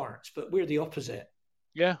sum of the parts, but we're the opposite.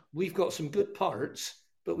 Yeah, we've got some good parts,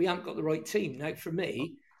 but we haven't got the right team. Now, for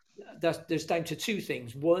me, there's down to two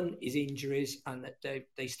things. One is injuries, and that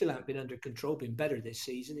they still haven't been under control. Been better this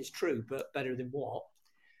season, it's true, but better than what?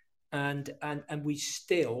 And we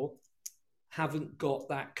still haven't got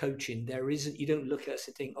that coaching. There isn't. You don't look at us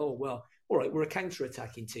and think, oh well, all right, we're a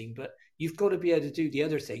counter-attacking team, but you've got to be able to do the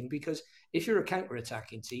other thing, because if you're a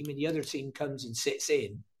counter-attacking team and the other team comes and sits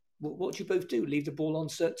in, what do you both do? Leave the ball on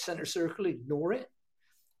centre circle, ignore it?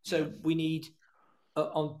 So we need.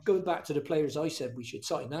 On going back to the players I said we should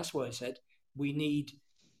sign, that's why I said we need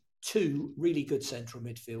two really good central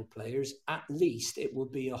midfield players. At least it would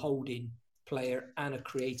be a holding player and a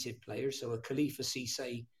creative player, so a Khalifa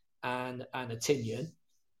Cisse and a Tinian,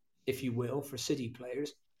 if you will, for City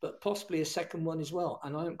players, but possibly a second one as well.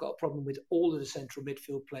 And I haven't got a problem with all of the central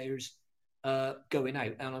midfield players going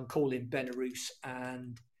out, and I'm calling Benarous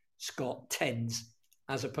and Scott tens.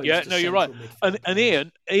 As opposed to you're right. And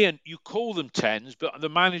Ian, you call them tens, but the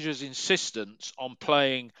manager's insistence on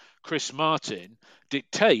playing Chris Martin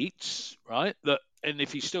dictates, right, that, and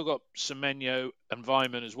if he's still got Semenyo and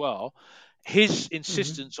Weimann as well, his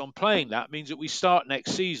insistence on playing that means that we start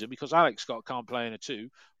next season, because Alex Scott can't play in a two.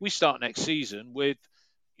 We start next season with,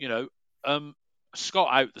 Scott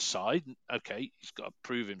out the side. Okay, he's got to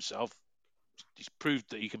prove himself. He's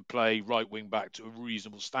proved that he can play right wing back to a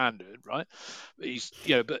reasonable standard, right? But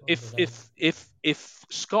if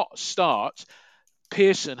Scott starts,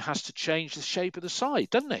 Pearson has to change the shape of the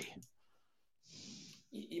side, doesn't he?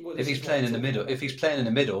 If he's playing in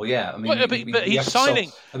the middle, yeah. I mean, but he's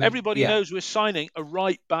signing. Everybody knows we're signing a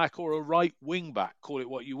right back or a right wing back. Call it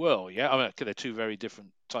what you will. Yeah, I mean, they're two very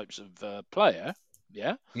different types of player.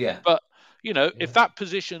 Yeah. Yeah. But if that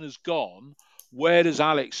position is gone, where does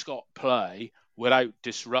Alex Scott play without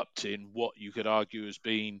disrupting what you could argue has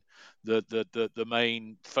been the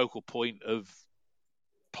main focal point of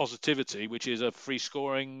positivity, which is a free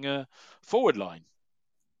scoring forward line?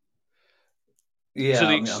 Yeah, to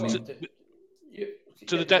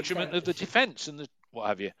the detriment of the defence and the what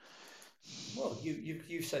have you. Well,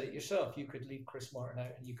 you said it yourself. You could leave Chris Martin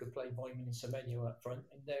out and you could play Weimann and Semenyo up front,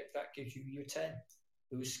 and that gives you your 10,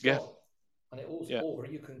 who's Scott. Yeah. And it also, or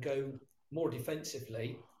you can go more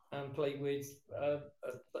defensively and play with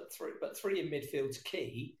but three in midfield's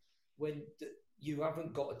key when you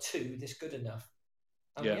haven't got a two that's good enough,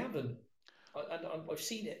 and we haven't. And I've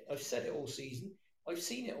seen it. I've said it all season.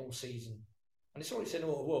 And it's always saying,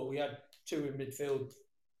 "Oh, well, we had two in midfield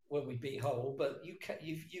when we beat Hull," but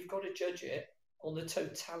you've got to judge it on the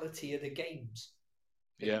totality of the games.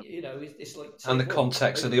 Yeah, it's like and the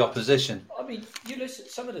context of the opposition. I mean, you listen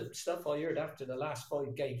some of the stuff I heard after the last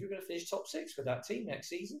 5 games. You're going to finish top 6 with that team next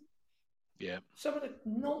season. Yeah. Some of the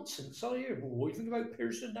nonsense I hear. Well, what do you think about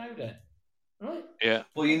Pearson now then? Right. Yeah.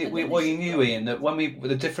 Well, you knew, Ian, that when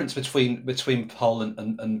the difference between Hull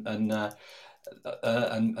and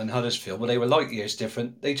Huddersfield, well, they were light years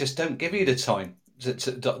different. They just don't give you the time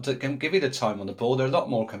to give you the time on the ball. They're a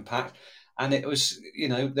lot more compact. And it was,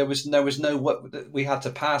 there was no, we had to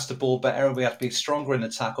pass the ball better. We had to be stronger in the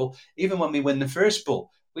tackle. Even when we win the first ball,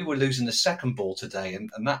 we were losing the second ball today, and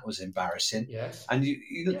that was embarrassing. Yes. And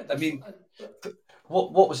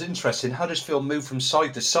what was interesting, Huddersfield moved from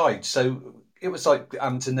side to side, so it was like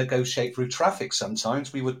to negotiate through traffic.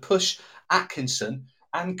 Sometimes we would push Atkinson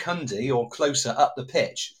and Cundy or closer up the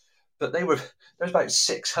pitch, but there's about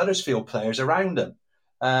 6 Huddersfield players around them.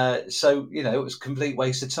 So it was a complete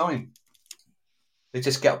waste of time. They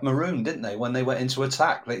just get marooned, didn't they? When they went into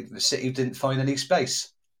attack, the City didn't find any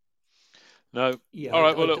space. No. Yeah, all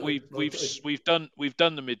right. Well, look, we've done the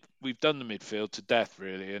midfield to death,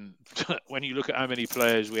 really. And when you look at how many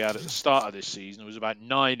players we had at the start of this season, there was about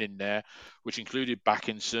 9 in there, which included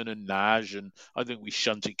Backinson and Naj, and I think we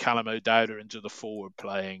shunted Callum O'Dowda into the forward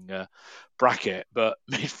playing bracket. But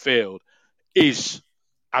midfield is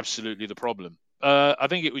absolutely the problem. I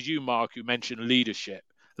think it was you, Mark, who mentioned leadership,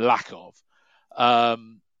 lack of.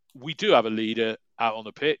 We do have a leader out on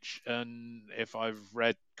the pitch, and if I've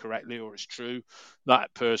read correctly or it's true,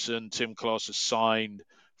 that person, Tim Kloss, has signed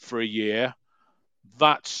for a year.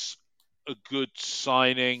 That's a good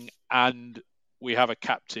signing, and we have a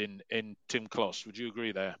captain in Tim Kloss. Would you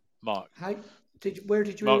agree there, Mark? Where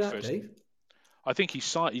did you Mark hear that, first. Dave? I think he's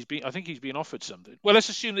signed. I think he's been offered something. Well, let's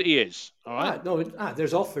assume that he is. All right.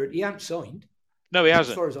 There's offered. He hasn't signed. No, he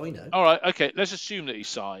hasn't. As far as I know. All right. Okay. Let's assume that he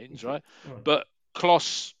signs, right? But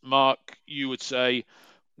Kloss, Mark, you would say,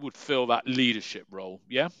 would fill that leadership role.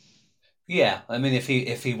 Yeah. Yeah, I mean, if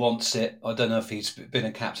he wants it, I don't know if he's been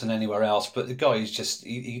a captain anywhere else, but the guy is just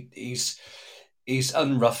he's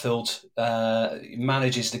unruffled,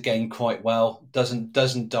 manages the game quite well, doesn't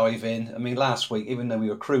dive in. I mean, last week, even though we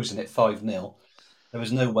were cruising at 5-0, there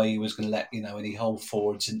was no way he was going to let any hold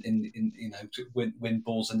forwards in to win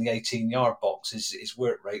balls in the 18-yard box. His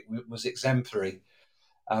work rate was exemplary,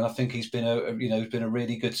 and I think he's been a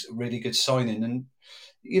really good signing. And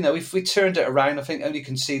if we turned it around, I think only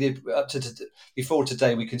conceded before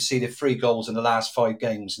today. We conceded 3 goals in the last 5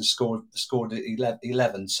 games and scored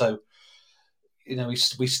 11. So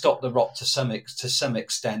we stopped the rot to some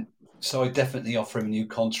extent. So I definitely offer him a new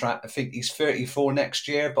contract. I think he's 34 next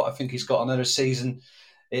year, but I think he's got another season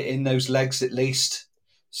in those legs at least.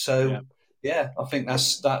 So yeah I think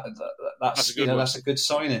that's a good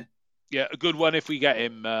signing. Yeah, a good one if we get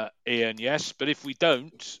him, Ian. Yes, but if we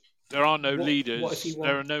don't, there are no leaders.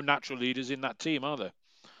 There are no natural leaders in that team, are there?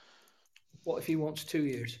 What if he wants 2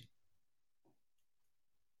 years?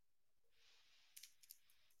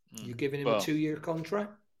 You're giving him a 2-year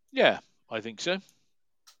contract? Yeah, I think so.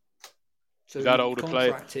 So we've had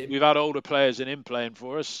older players in him playing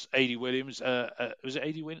for us. 80 Williams. Was it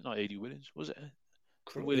 80 Williams? Not 80 Williams. Was it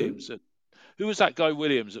Williams? Who was that guy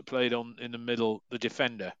Williams that played in the middle, the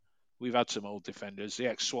defender? We've had some old defenders. The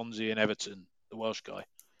ex-Swansea and Everton, the Welsh guy.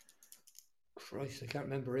 Christ, I can't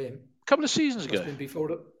remember him. A couple of seasons ago. Been before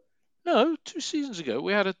that. No, 2 seasons ago.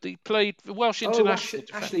 He played the Welsh international.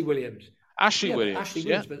 Ashley Williams. Ashley Williams.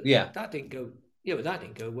 But that didn't go. Yeah, but that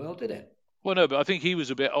didn't go well, did it? Well, no, but I think he was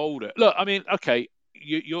a bit older. Look, I mean, okay,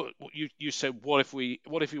 you said what if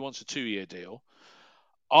he wants a 2-year deal?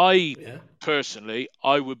 Personally,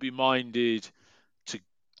 I would be minded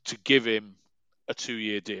to give him a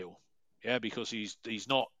 2-year deal. Yeah, because he's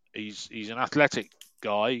an athletic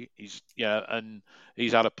guy. And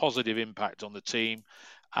he's had a positive impact on the team.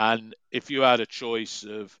 And if you had a choice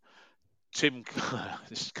of Tim,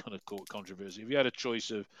 this is going to cause controversy. If you had a choice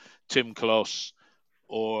of Tim Kloss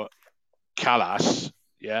or Callas,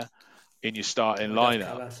 in your starting lineup,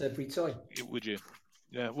 Callas every time. Would you?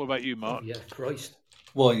 Yeah. What about you, Mark? Oh, yeah, Christ.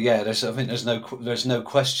 Well, yeah. I think there's no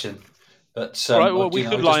question. But right. Well, we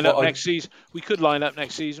could line up next season. We could line up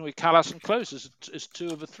next season with Callas and Close as 2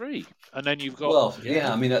 of the 3, and then you've got. Well,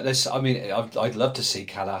 yeah. I mean, I'd love to see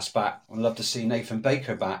Callas back. I'd love to see Nathan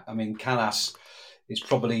Baker back. I mean, Callas is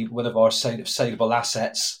probably one of our saleable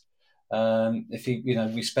assets. If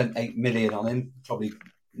we spent 8 million on him, probably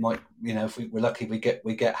might. If we're lucky,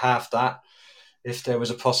 we get half that. If there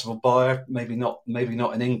was a possible buyer, maybe not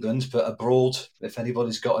in England, but abroad, if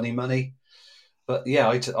anybody's got any money. But yeah,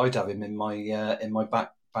 I'd have him in my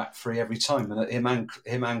back 3 every time, and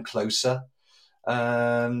him and Closer.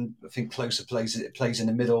 I think Closer plays in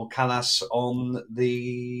the middle, Callas on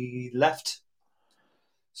the left.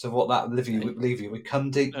 So what that would leave you with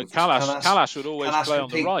Cundy. No, Callas would always play on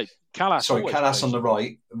the right. Callas on the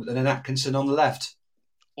right, and then Atkinson on the left.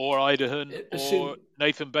 Or Idahan, or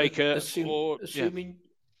Nathan Baker, assuming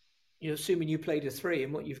you played a 3,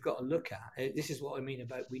 and what you've got to look at. This is what I mean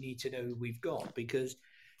about we need to know who we've got, because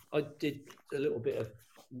I did a little bit of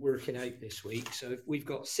working out this week. So we've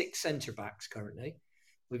got 6 centre backs currently.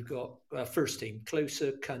 We've got first team: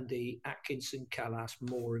 Closer, Cundy, Atkinson, Callas,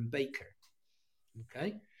 Moore, and Baker.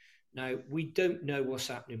 Okay. Now we don't know what's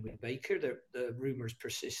happening with Baker. The rumours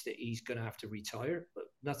persist that he's going to have to retire, but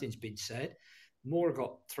nothing's been said. Moore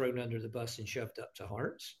got thrown under the bus and shoved up to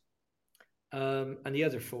Hearts. And the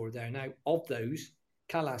other 4 there. Now, of those,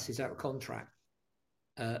 Callas is out of contract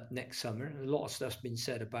next summer. And a lot of stuff's been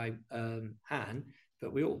said about Han,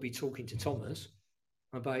 but we ought to be talking to Thomas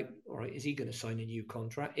about, all right, is he going to sign a new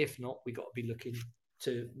contract? If not, we got to be looking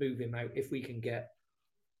to move him out if we can get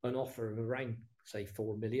an offer of around, say,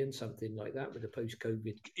 4 million, something like that, with a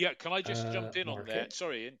post-COVID. Yeah, can I just jump in market. On there?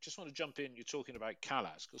 Sorry, Ian, just want to jump in. You're talking about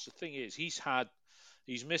Callas, because the thing is, he's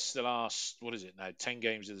missed the last, 10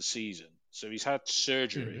 games of the season. So he's had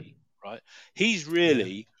surgery, right? He's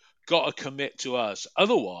really got to commit to us.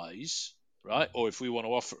 Otherwise, right? Or if we want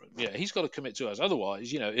to offer him, he's got to commit to us. Otherwise,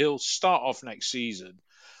 he'll start off next season.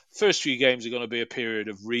 First few games are going to be a period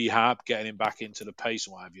of rehab, getting him back into the pace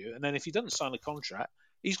and what have you. And then if he doesn't sign a contract,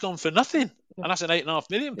 he's gone for nothing. And that's an 8.5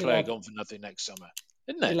 million player gone for nothing next summer,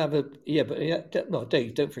 isn't it? He'll have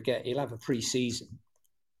Dave, don't forget, he'll have a pre-season.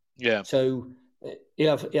 Yeah. So,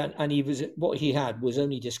 and he was what he had was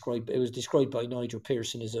only described. It was described by Nigel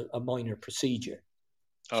Pearson as a minor procedure.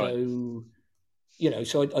 All right. So,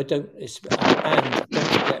 so I don't. And don't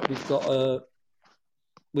forget,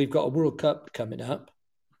 we've got a World Cup coming up.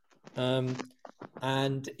 And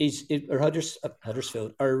are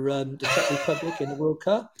Huddersfield the Czech Republic in the World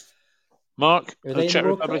Cup? Mark, are they in Czech the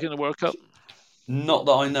World Republic Cup? in the World Cup? Not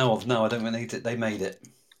that I know of. No, I don't think they made it.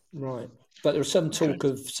 Right, but there's some talk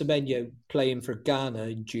of Semenyo playing for Ghana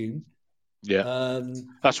in June. Yeah,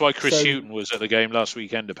 that's why Chris Hughton was at the game last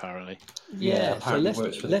weekend, apparently. Yeah, apparently so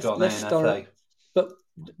works for the Ghanaian start. FA. But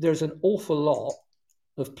there's an awful lot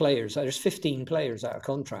of players. There's 15 players out of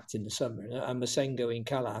contract in the summer, and Masengo in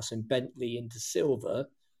Callas and Bentley into Silva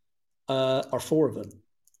are 4 of them.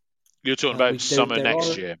 You're talking about summer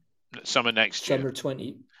next year. Summer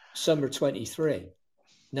 23.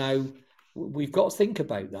 Now, we've got to think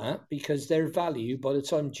about that because their value, by the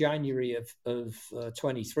time January of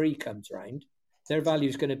 23 comes around, their value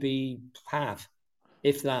is going to be half,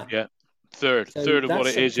 if that. Yeah, third of what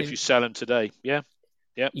it is if you sell them today. Yeah.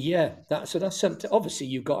 That's something. Obviously,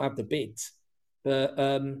 you've got to have the bids, but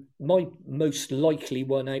my most likely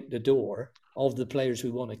one out the door of the players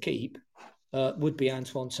we want to keep would be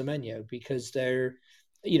Antoine Semenyo, because they're,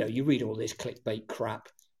 you read all this clickbait crap,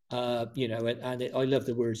 I love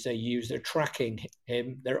the words they use. They're tracking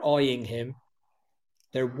him, they're eyeing him,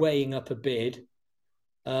 they're weighing up a bid,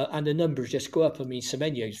 and the numbers just go up. I mean,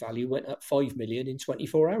 Semenyo's value went up 5 million in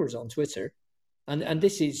 24 hours on Twitter, and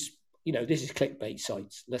this is clickbait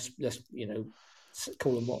sites. Let's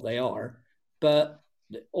call them what they are. But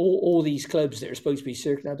all these clubs that are supposed to be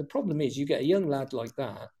circling. Now, the problem is you get a young lad like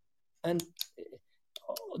that, and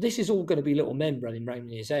this is all going to be little men running around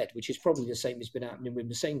in his head, which is probably the same as been happening with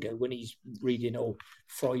Masengo when he's reading,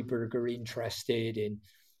 Freiburg are interested in,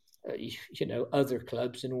 other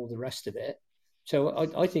clubs and all the rest of it.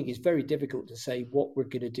 So I think it's very difficult to say what we're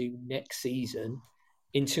going to do next season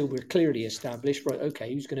until we're clearly established, right,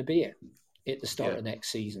 okay, who's going to be here at the start of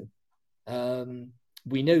next season.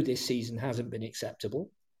 We know this season hasn't been acceptable.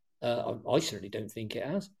 I certainly don't think it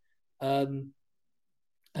has. And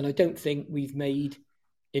I don't think we've made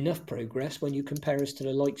enough progress when you compare us to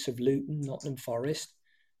the likes of Luton, Nottingham Forest,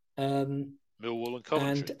 Millwall and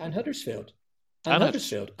Coventry. And Huddersfield.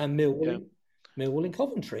 And Millwall and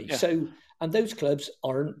Coventry. Yeah. So, and those clubs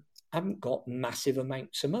haven't got massive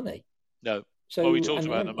amounts of money. No. So we talked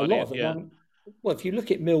about the money. A lot of them well, if you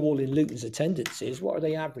look at Millwall and Luton's attendances, what are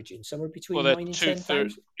they averaging? Somewhere between 9 and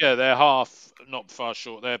 10,000? Yeah, they're half, not far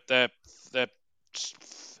short. They're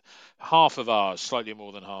half of ours, slightly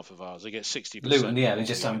more than half of ours. They get 60%. Luton, they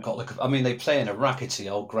just haven't got they play in a rackety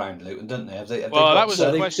old ground, Luton, don't they? That was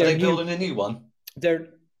the question. Are they building a new one? Their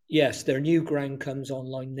new ground comes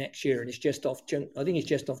online next year, and it's just off. I think it's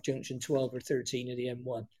just off junction 12 or 13 of the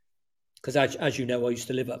M1. Because as you know, I used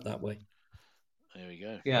to live up that way. There we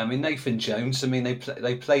go. Yeah, I mean, Nathan Jones,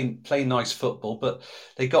 they play nice football, but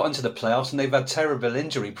they got into the playoffs and they've had terrible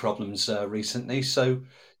injury problems recently. So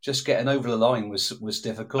just getting over the line was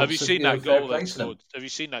difficult. Have you seen that goal they scored? Have you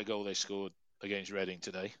seen that goal they scored against Reading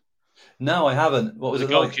today? No, I haven't. What was the it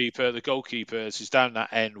goalkeeper? Like? The goalkeeper is down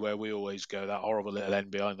that end where we always go, that horrible little end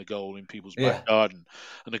behind the goal in people's back garden.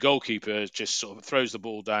 And the goalkeeper just sort of throws the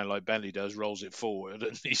ball down like Bentley does, rolls it forward,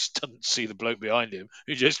 and he doesn't see the bloke behind him,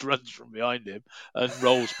 who just runs from behind him and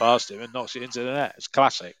rolls past him and knocks it into the net. It's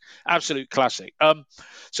classic, absolute classic.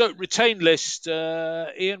 So retained list,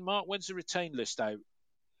 Ian, Mark, when's the retained list out?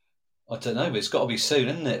 I don't know, but it's got to be soon,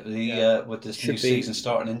 isn't it? With this new season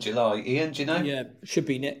starting in July. Ian, do you know? Yeah, should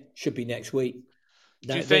be next week.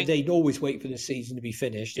 They'd always wait for the season to be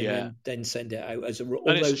finished and then send it out as a.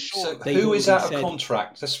 Who is out of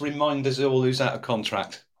contract? Just remind us all who's out of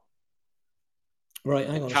contract. Right,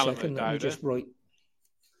 hang on a second. Let me just write.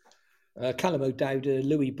 Callum O'Dowda,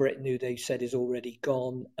 Louis Britton, who they've said is already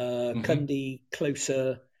gone. Cundy,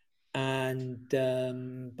 Closer, and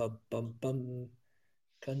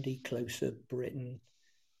Cundy, Closer, Britton.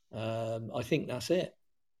 I think that's it.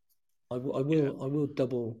 I will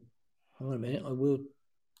double. Hang on a minute.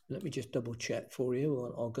 Let me just double check for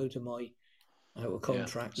you. I'll go to my out of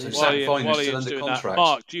contract list. While Ian's doing that,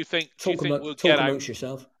 Mark, do you think we'll get out?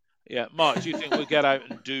 Yourself. Yeah, Mark, do you think we'll get out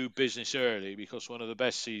and do business early? Because one of the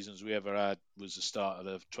best seasons we ever had was the start of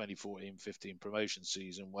the 2014-15 promotion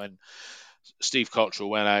season, when Steve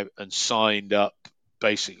Cottrell went out and signed up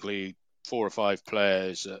basically 4 or 5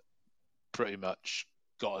 players that pretty much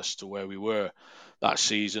got us to where we were that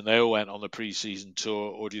season. They all went on the pre-season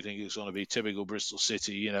tour. Or do you think it's going to be typical Bristol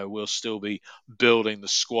City? We'll still be building the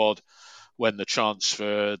squad when the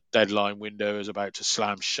transfer deadline window is about to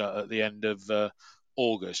slam shut at the end of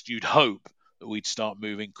August, you'd hope that we'd start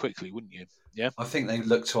moving quickly, wouldn't you? Yeah. I think they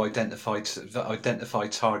look to identify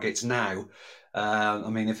targets now. I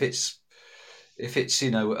mean, if it's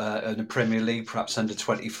in the Premier League, perhaps under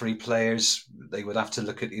 23 players, they would have to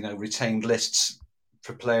look at retained lists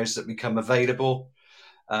for players that become available.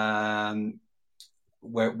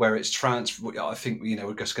 Where it's transfer, I think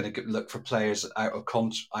we're just going to look for players out of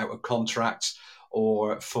contract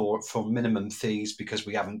or for minimum fees because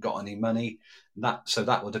we haven't got any money.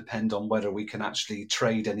 That will depend on whether we can actually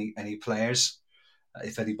trade any players.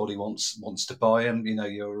 If anybody wants to buy them,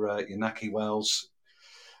 your Naki Wells,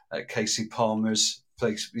 Casey Palmer's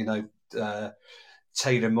place,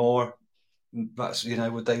 Taylor Moore. That's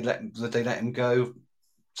would they let him go?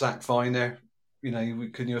 Zach Viner. Do you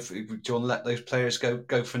want to let those players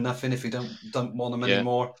go for nothing if you don't want them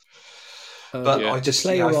anymore? But I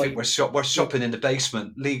think we're shopping in the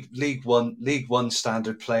basement. League One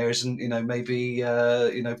standard players, and maybe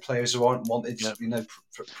players who aren't wanted.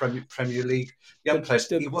 Premier League young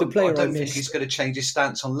players. I don't think he's going to change his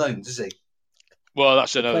stance on loans, is he? Well,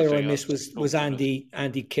 that's another thing. The player I missed was Andy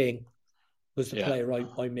King. Was the player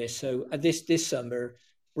I missed. So this summer,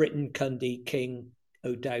 Britton, Cundy, King,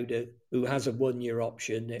 O'Dowda, who has a 1-year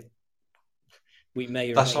option. We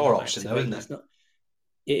may or that's may our not option, activate. though, isn't it?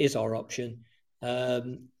 It is our option,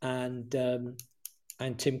 and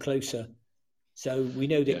Tim Closer. So we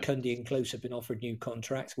know that Cundy and Close have been offered new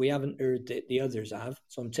contracts. We haven't heard that the others have,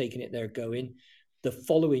 so I'm taking it they're going. The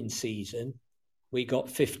following season, we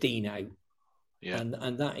got 15 out,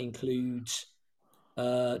 and that includes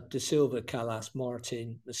De Silva, Callas,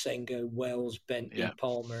 Martin, Masengo, Wells, Bentley,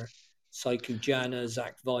 Palmer, Saiku Jana,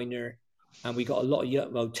 Zach Viner, and we got a lot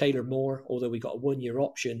of Taylor Moore, although we got a 1-year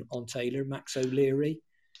option on Taylor, Max O'Leary,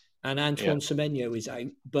 and Antoine Semenyo is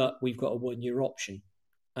out, but we've got a 1-year option,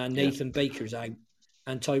 and Nathan Baker's out,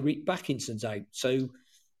 and Tyreek Backinson's out. So,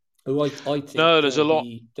 I think there's a lot.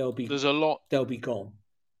 They'll be gone.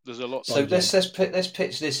 There's a lot. So let's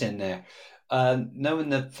pitch this in there. Knowing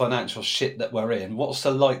the financial shit that we're in, what's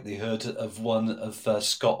the likelihood of one of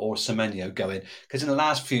Scott or Semenyo going? Because in the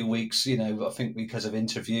last few weeks, I think because of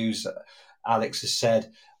interviews, Alex has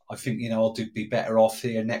said, I think I'll be better off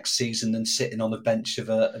here next season than sitting on the bench of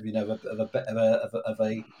a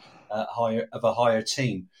higher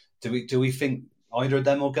team. Do we think either of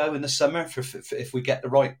them will go in the summer if we get the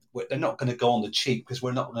right? They're not going to go on the cheap because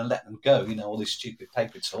we're not going to let them go. All this stupid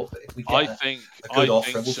paper talk. But if we get a good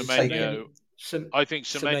offer, we'll take it. I think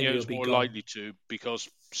Semenyo is more likely to, because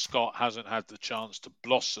Scott hasn't had the chance to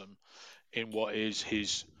blossom in what is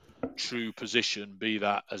his true position, be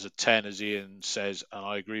that as a 10, as Ian says, and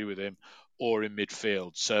I agree with him, or in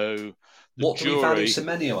midfield. So what do we value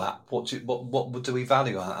Semenyo at? What do we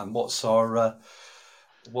value at, and what's our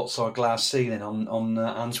glass ceiling on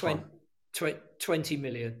Antoine? 20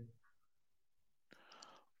 million.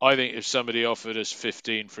 I think if somebody offered us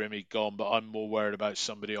 15 for him, he'd gone, but I'm more worried about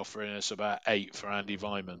somebody offering us about 8 for Andy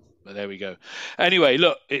Vyman. But there we go. Anyway,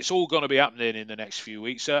 look, it's all going to be happening in the next few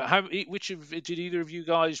weeks. Did either of you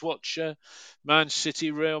guys watch Man City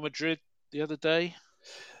Real Madrid the other day?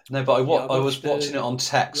 No, but I was watching it on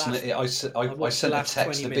text, and I sent a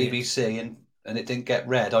text to the BBC, and it didn't get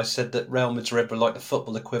read. I said that Real Madrid were like the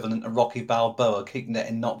football equivalent of Rocky Balboa, keeping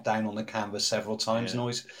getting knocked down on the canvas several times and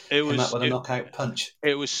always came out with a knockout punch.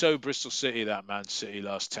 It was so Bristol City, that Man City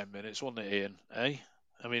last 10 minutes, wasn't it, Ian?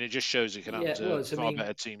 I mean, it just shows it can happen to far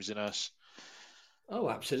better teams than us. Oh,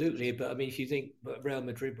 absolutely. But I mean, if you think Real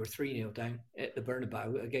Madrid were 3-0 down at the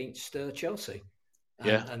Bernabeu against Chelsea.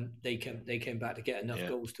 And they came back to get enough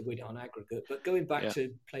goals to win it on aggregate. But going back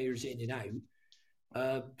to players in and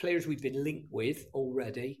out, players we've been linked with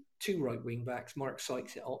already, 2 right wing backs, Mark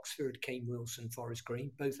Sykes at Oxford, Kane Wilson, Forest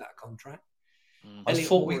Green, both out of contract. I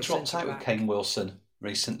thought we dropped out with Kane Wilson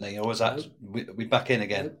recently, or was that we back in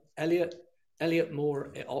again? Elliot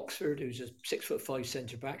Moore at Oxford, who's a 6'5"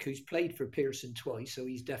 centre back, who's played for Pearson twice, so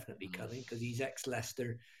he's definitely coming because he's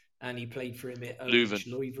ex-Leicester and he played for him at Leuven,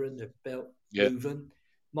 Leuven.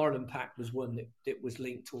 Marlon Pack was one that was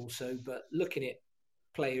linked also, but looking at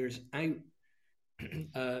players out,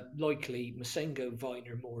 likely Masengo,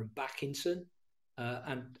 Viner, Moore, and Backinson,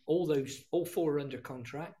 and all 4 are under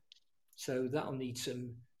contract, so that'll need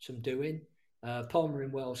some doing. Palmer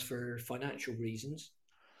and Wells for financial reasons,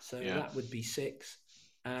 so that would be 6,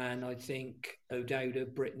 and I think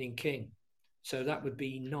O'Dowda, Britton, and King, so that would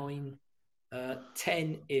be 9,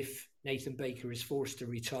 10 if Nathan Baker is forced to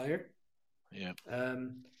retire.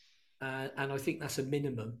 And I think that's a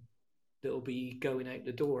minimum that will be going out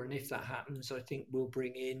the door. And if that happens, I think we'll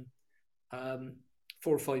bring in 4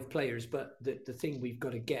 or 5 players. But the thing we've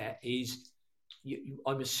got to get is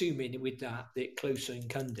I'm assuming with that Closer and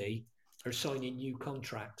Cundy are signing new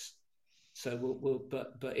contracts. So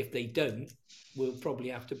but if they don't, we'll probably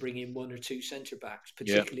have to bring in one or two centre backs,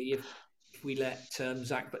 particularly if we let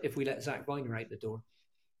Zach Viner out the door.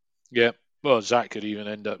 Yeah. Well, Zach could even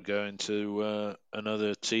end up going to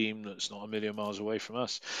another team that's not a million miles away from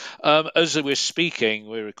us. As we're speaking,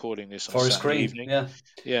 we're recording this on Forest Saturday Green, evening.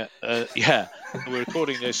 yeah. We're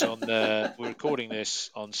recording this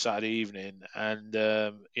on Saturday evening, and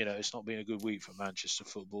it's not been a good week for Manchester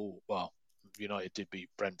football. Well, United did beat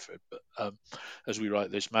Brentford, but as we write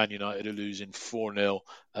this, Man United are losing 4-0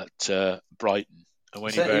 at Brighton. And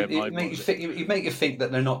when you bear in mind, it'd make you think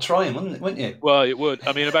that they're not trying, wouldn't you? Well, it would.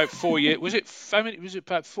 I mean, about 4 years. Was it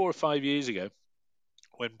about 4 or 5 years ago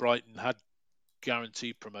when Brighton had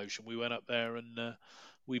guaranteed promotion? We went up there and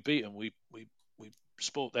we beat them. We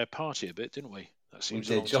spoilt their party a bit, didn't we? That seems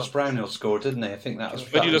we did. Josh Brownhill scored, didn't he? I think that was.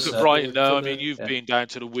 When you look at Brighton, though, I mean, you've been down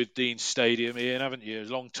to the Withdean Stadium, Ian, haven't you? It was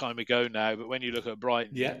a long time ago now. But when you look at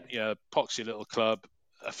Brighton, poxy little club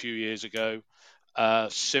a few years ago,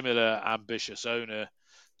 similar ambitious owner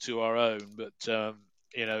to our own, but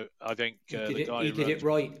I think the guy he did it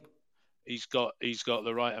right. He's got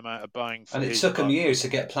the right amount of bang for and his it took them buck. years to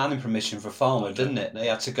get planning permission for Farmer, didn't it? They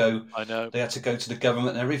had to go. I know. They had to go to the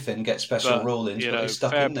government and everything, get special rulings, but they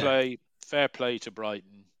stuck in there. Fair play to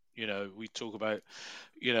Brighton. We talk about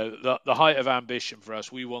the height of ambition for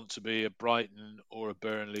us. We want to be a Brighton or a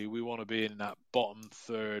Burnley. We want to be in that bottom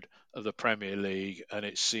third of the Premier League, and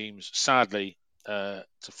it seems, sadly, to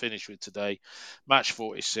finish with today, match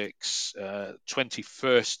 46,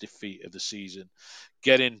 21st defeat of the season,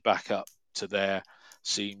 getting back up to there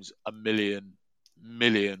seems a million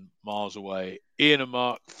miles away. Ian and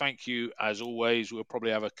Mark, thank you as always. We'll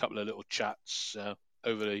probably have a couple of little chats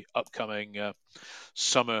over the upcoming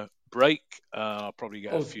summer break. I'll probably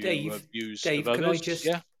get a few views of others. Can I just,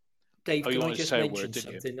 Dave, can I just mention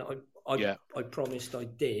something that I promised I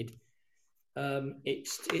did?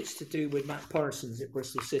 It's to do with Matt Parsons at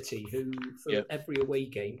Bristol City, who for every away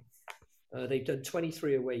game, they've done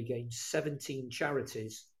 23 away games, 17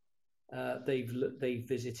 charities. They've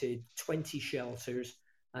visited 20 shelters,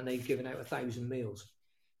 and they've given out 1,000 meals.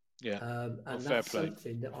 And that's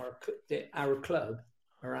something that our club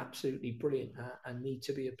are absolutely brilliant at and need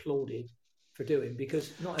to be applauded for doing,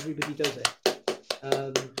 because not everybody does it.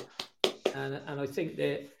 And I think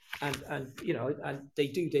that and they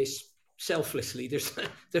do this selflessly.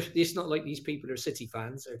 It's not like these people are City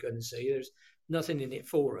fans are going to say there's nothing in it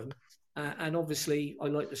for them. And obviously, I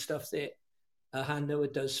like the stuff that Noah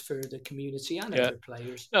does for the community and other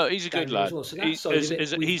players. No, he's a good lad. Well. So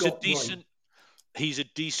he's a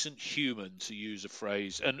decent human, to use a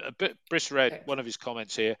phrase. And Briss read one of his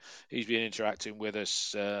comments here. He's been interacting with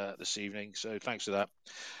us this evening, so thanks for that.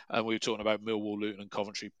 And we were talking about Millwall, Luton and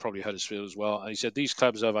Coventry, probably Huddersfield as well. And he said, these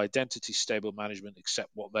clubs have identity, stable management, except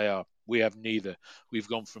what they are. We have neither. We've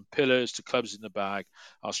gone from pillars to clubs in the bag.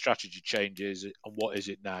 Our strategy changes. And what is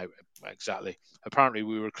it now? Exactly. Apparently,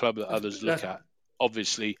 we were a club that others look at.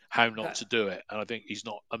 Obviously, how not to do it, and I think he's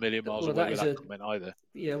not a million miles away with that comment either.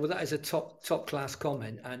 Yeah, well, that is a top class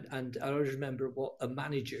comment, and I always remember what a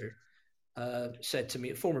manager said to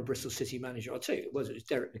me, a former Bristol City manager. I'll tell you, it was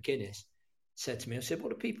Derek McInnes said to me. I said, "What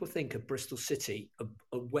do people think of Bristol City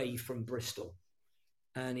away from Bristol?"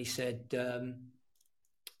 And he said,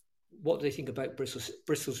 "What do they think about Bristol?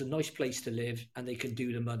 Bristol's a nice place to live, and they can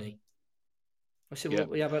do the money." I said,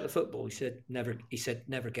 "Well, how about the football?" He said, "Never." He said,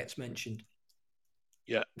 "Never gets mentioned."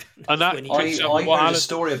 Yeah, and that I heard a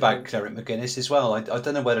story about Derek McGuinness as well. I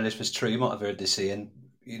don't know whether this was true. You might have heard this, Ian.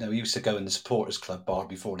 He used to go in the supporters club bar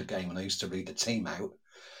before the game, and I used to read the team out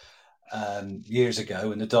years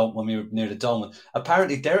ago. And when we were near the Dolman,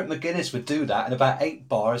 apparently Derek McGuinness would do that in about 8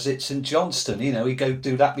 bars at St Johnstone. He'd go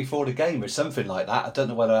do that before the game or something like that. I don't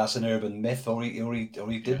know whether that's an urban myth or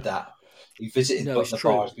he did that. He visited the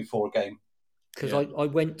bars before a game. Because I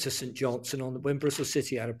went to St Johnstone when Bristol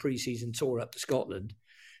City had a pre-season tour up to Scotland.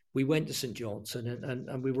 We went to St Johnstone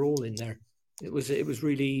and we were all in there. It was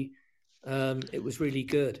really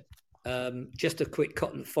good. Just a quick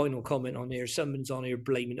final comment on here. Someone's on here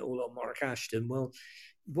blaming it all on Mark Ashton. Well,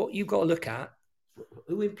 what you've got to look at,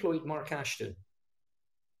 who employed Mark Ashton?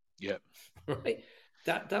 Yeah, right.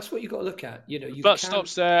 That's what you've got to look at. Butt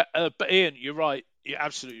stops there. But Ian, you're right. You're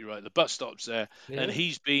absolutely right. The butt stops there, and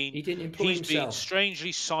he didn't employ himself. Been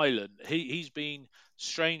strangely silent. He's been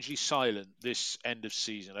strangely silent this end of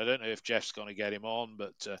season. I don't know if Jeff's going to get him on,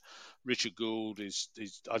 but Richard Gould is.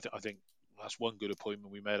 I think that's one good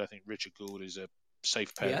appointment we made. I think Richard Gould is a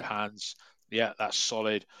safe pair of hands. Yeah, that's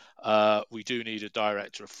solid. We do need a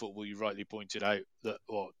director of football. You rightly pointed out that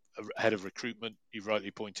head of recruitment. You've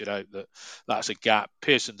rightly pointed out that that's a gap.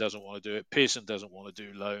 Pearson doesn't want to do it. Pearson doesn't want to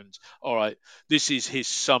do loans. All right, this is his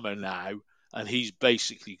summer now, and he's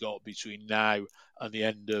basically got between now and the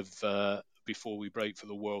end of before we break for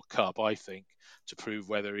the World Cup, I think, to prove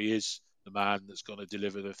whether he is the man that's going to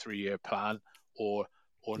deliver the 3-year plan or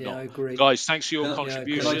not. I agree. Guys, thanks for your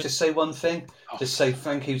contribution. Can I just say one thing? Just say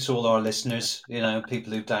thank you to all our listeners,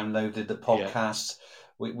 people who've downloaded the podcast.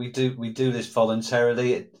 Yeah. We do this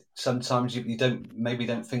voluntarily. Sometimes you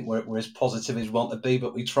don't think we're as positive as we want to be,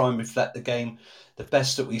 but we try and reflect the game the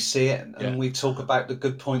best that we see it, and we talk about the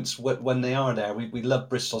good points when they are there. We love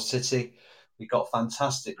Bristol City. We've got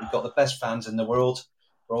the best fans in the world.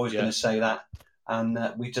 We're always going to say that. And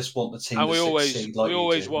we just want the team to succeed like you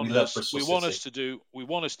do. We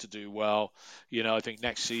want us to do well. I think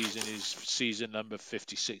next season is season number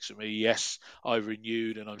 56 for me. Yes, I've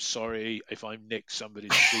renewed, and I'm sorry if I nicked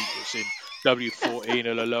somebody's seat that's in W14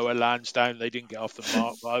 or the lower Lansdowne. They didn't get off the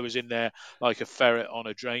mark, but I was in there like a ferret on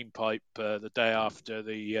a drain pipe the day after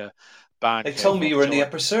the ban. They told me you were in the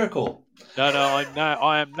upper circle. No,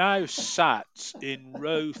 I am now sat in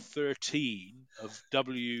row 13 of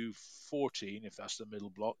W14, if that's the middle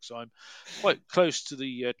block. So I'm quite close to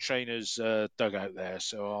the trainer's dugout there,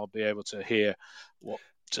 so I'll be able to hear what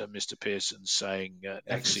Mr. Pearson's saying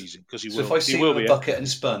next season, because he will. If I see a bucket and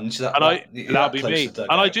sponge, that'll be me.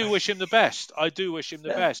 And I do wish him the best. I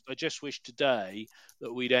just wish today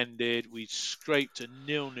that we'd scraped a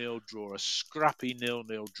 0-0 draw, a scrappy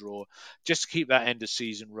 0-0 draw, just to keep that end of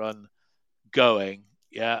season run going.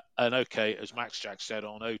 Yeah, and okay, as Max Jack said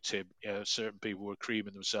on OTIB, certain people were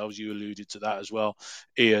creaming themselves. You alluded to that as well,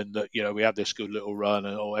 Ian, that, we had this good little run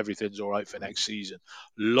and everything's all right for next season.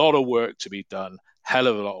 A lot of work to be done, hell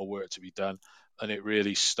of a lot of work to be done, and it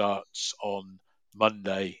really starts on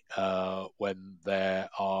Monday when they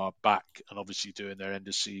are back and obviously doing their end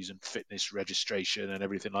of season fitness registration and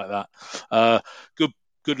everything like that.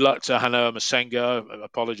 Good luck to Hanoa Masenga.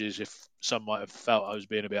 Apologies if some might have felt I was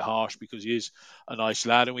being a bit harsh, because he is a nice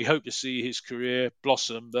lad and we hope to see his career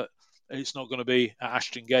blossom, but it's not going to be at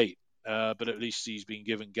Ashton Gate. But at least he's been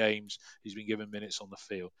given games, he's been given minutes on the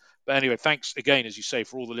field. But anyway, thanks again, as you say,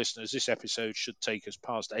 for all the listeners. This episode should take us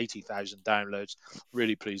past 80,000 downloads.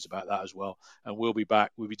 Really pleased about that as well. And we'll be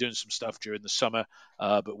back. We'll be doing some stuff during the summer,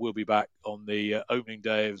 but we'll be back on the opening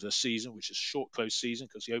day of the season, which is a short close season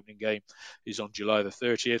because the opening game is on July the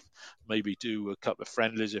 30th. Maybe do a couple of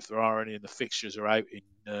friendlies if there are any, and the fixtures are out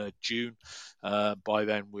in June. By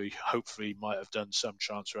then, we hopefully might have done some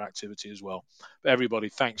transfer activity as well. But everybody,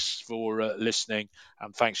 thanks for listening,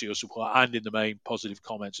 and thanks for your support, and in the main, positive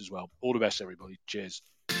comments as well. All the best, everybody. Cheers.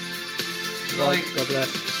 Right. God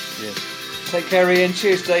bless. Yeah. Take care, Ian.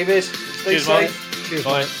 Cheers, David. Stay Cheers, safe. mate. Cheers,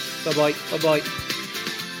 Bye. Bye-bye. Bye-bye.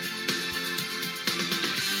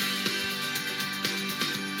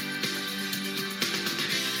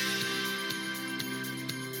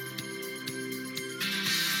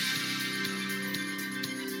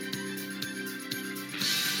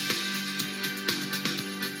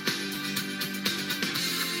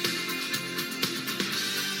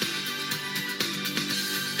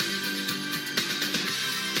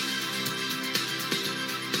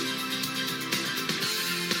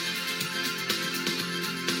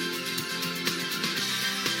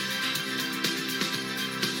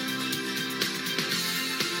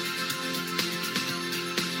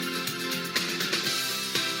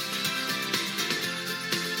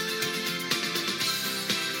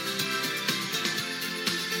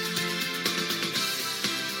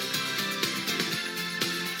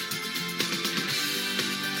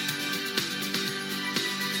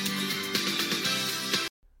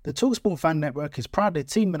 The TalkSport Fan Network is proudly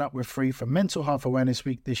teaming up with Free for Mental Health Awareness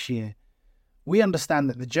Week this year. We understand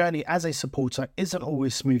that the journey as a supporter isn't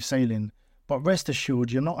always smooth sailing, but rest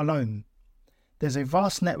assured you're not alone. There's a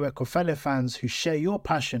vast network of fellow fans who share your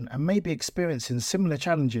passion and may be experiencing similar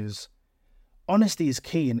challenges. Honesty is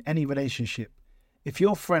key in any relationship. If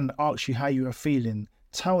your friend asks you how you are feeling,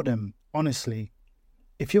 tell them honestly.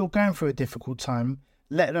 If you're going through a difficult time,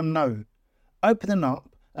 let them know. Opening up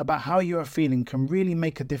about how you are feeling can really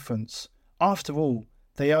make a difference. After all,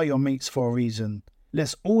 they are your mates for a reason.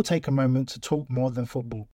 Let's all take a moment to talk more than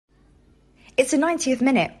football. It's the 90th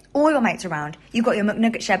minute. All your mates around. You've got your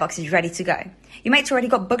McNugget share boxes ready to go. Your mates already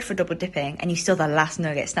got booked for double dipping, and you still the last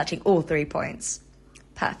nugget, snatching all 3 points.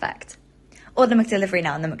 Perfect. Order McDelivery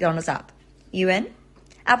now on the McDonald's app. You in?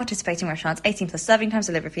 At participating restaurants, 18 plus serving times,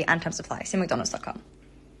 delivery fee, and time supply. See mcdonalds.com.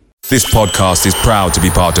 This podcast is proud to be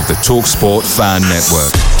part of the TalkSport Fan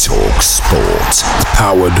Network. TalkSport.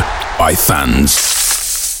 Powered by fans.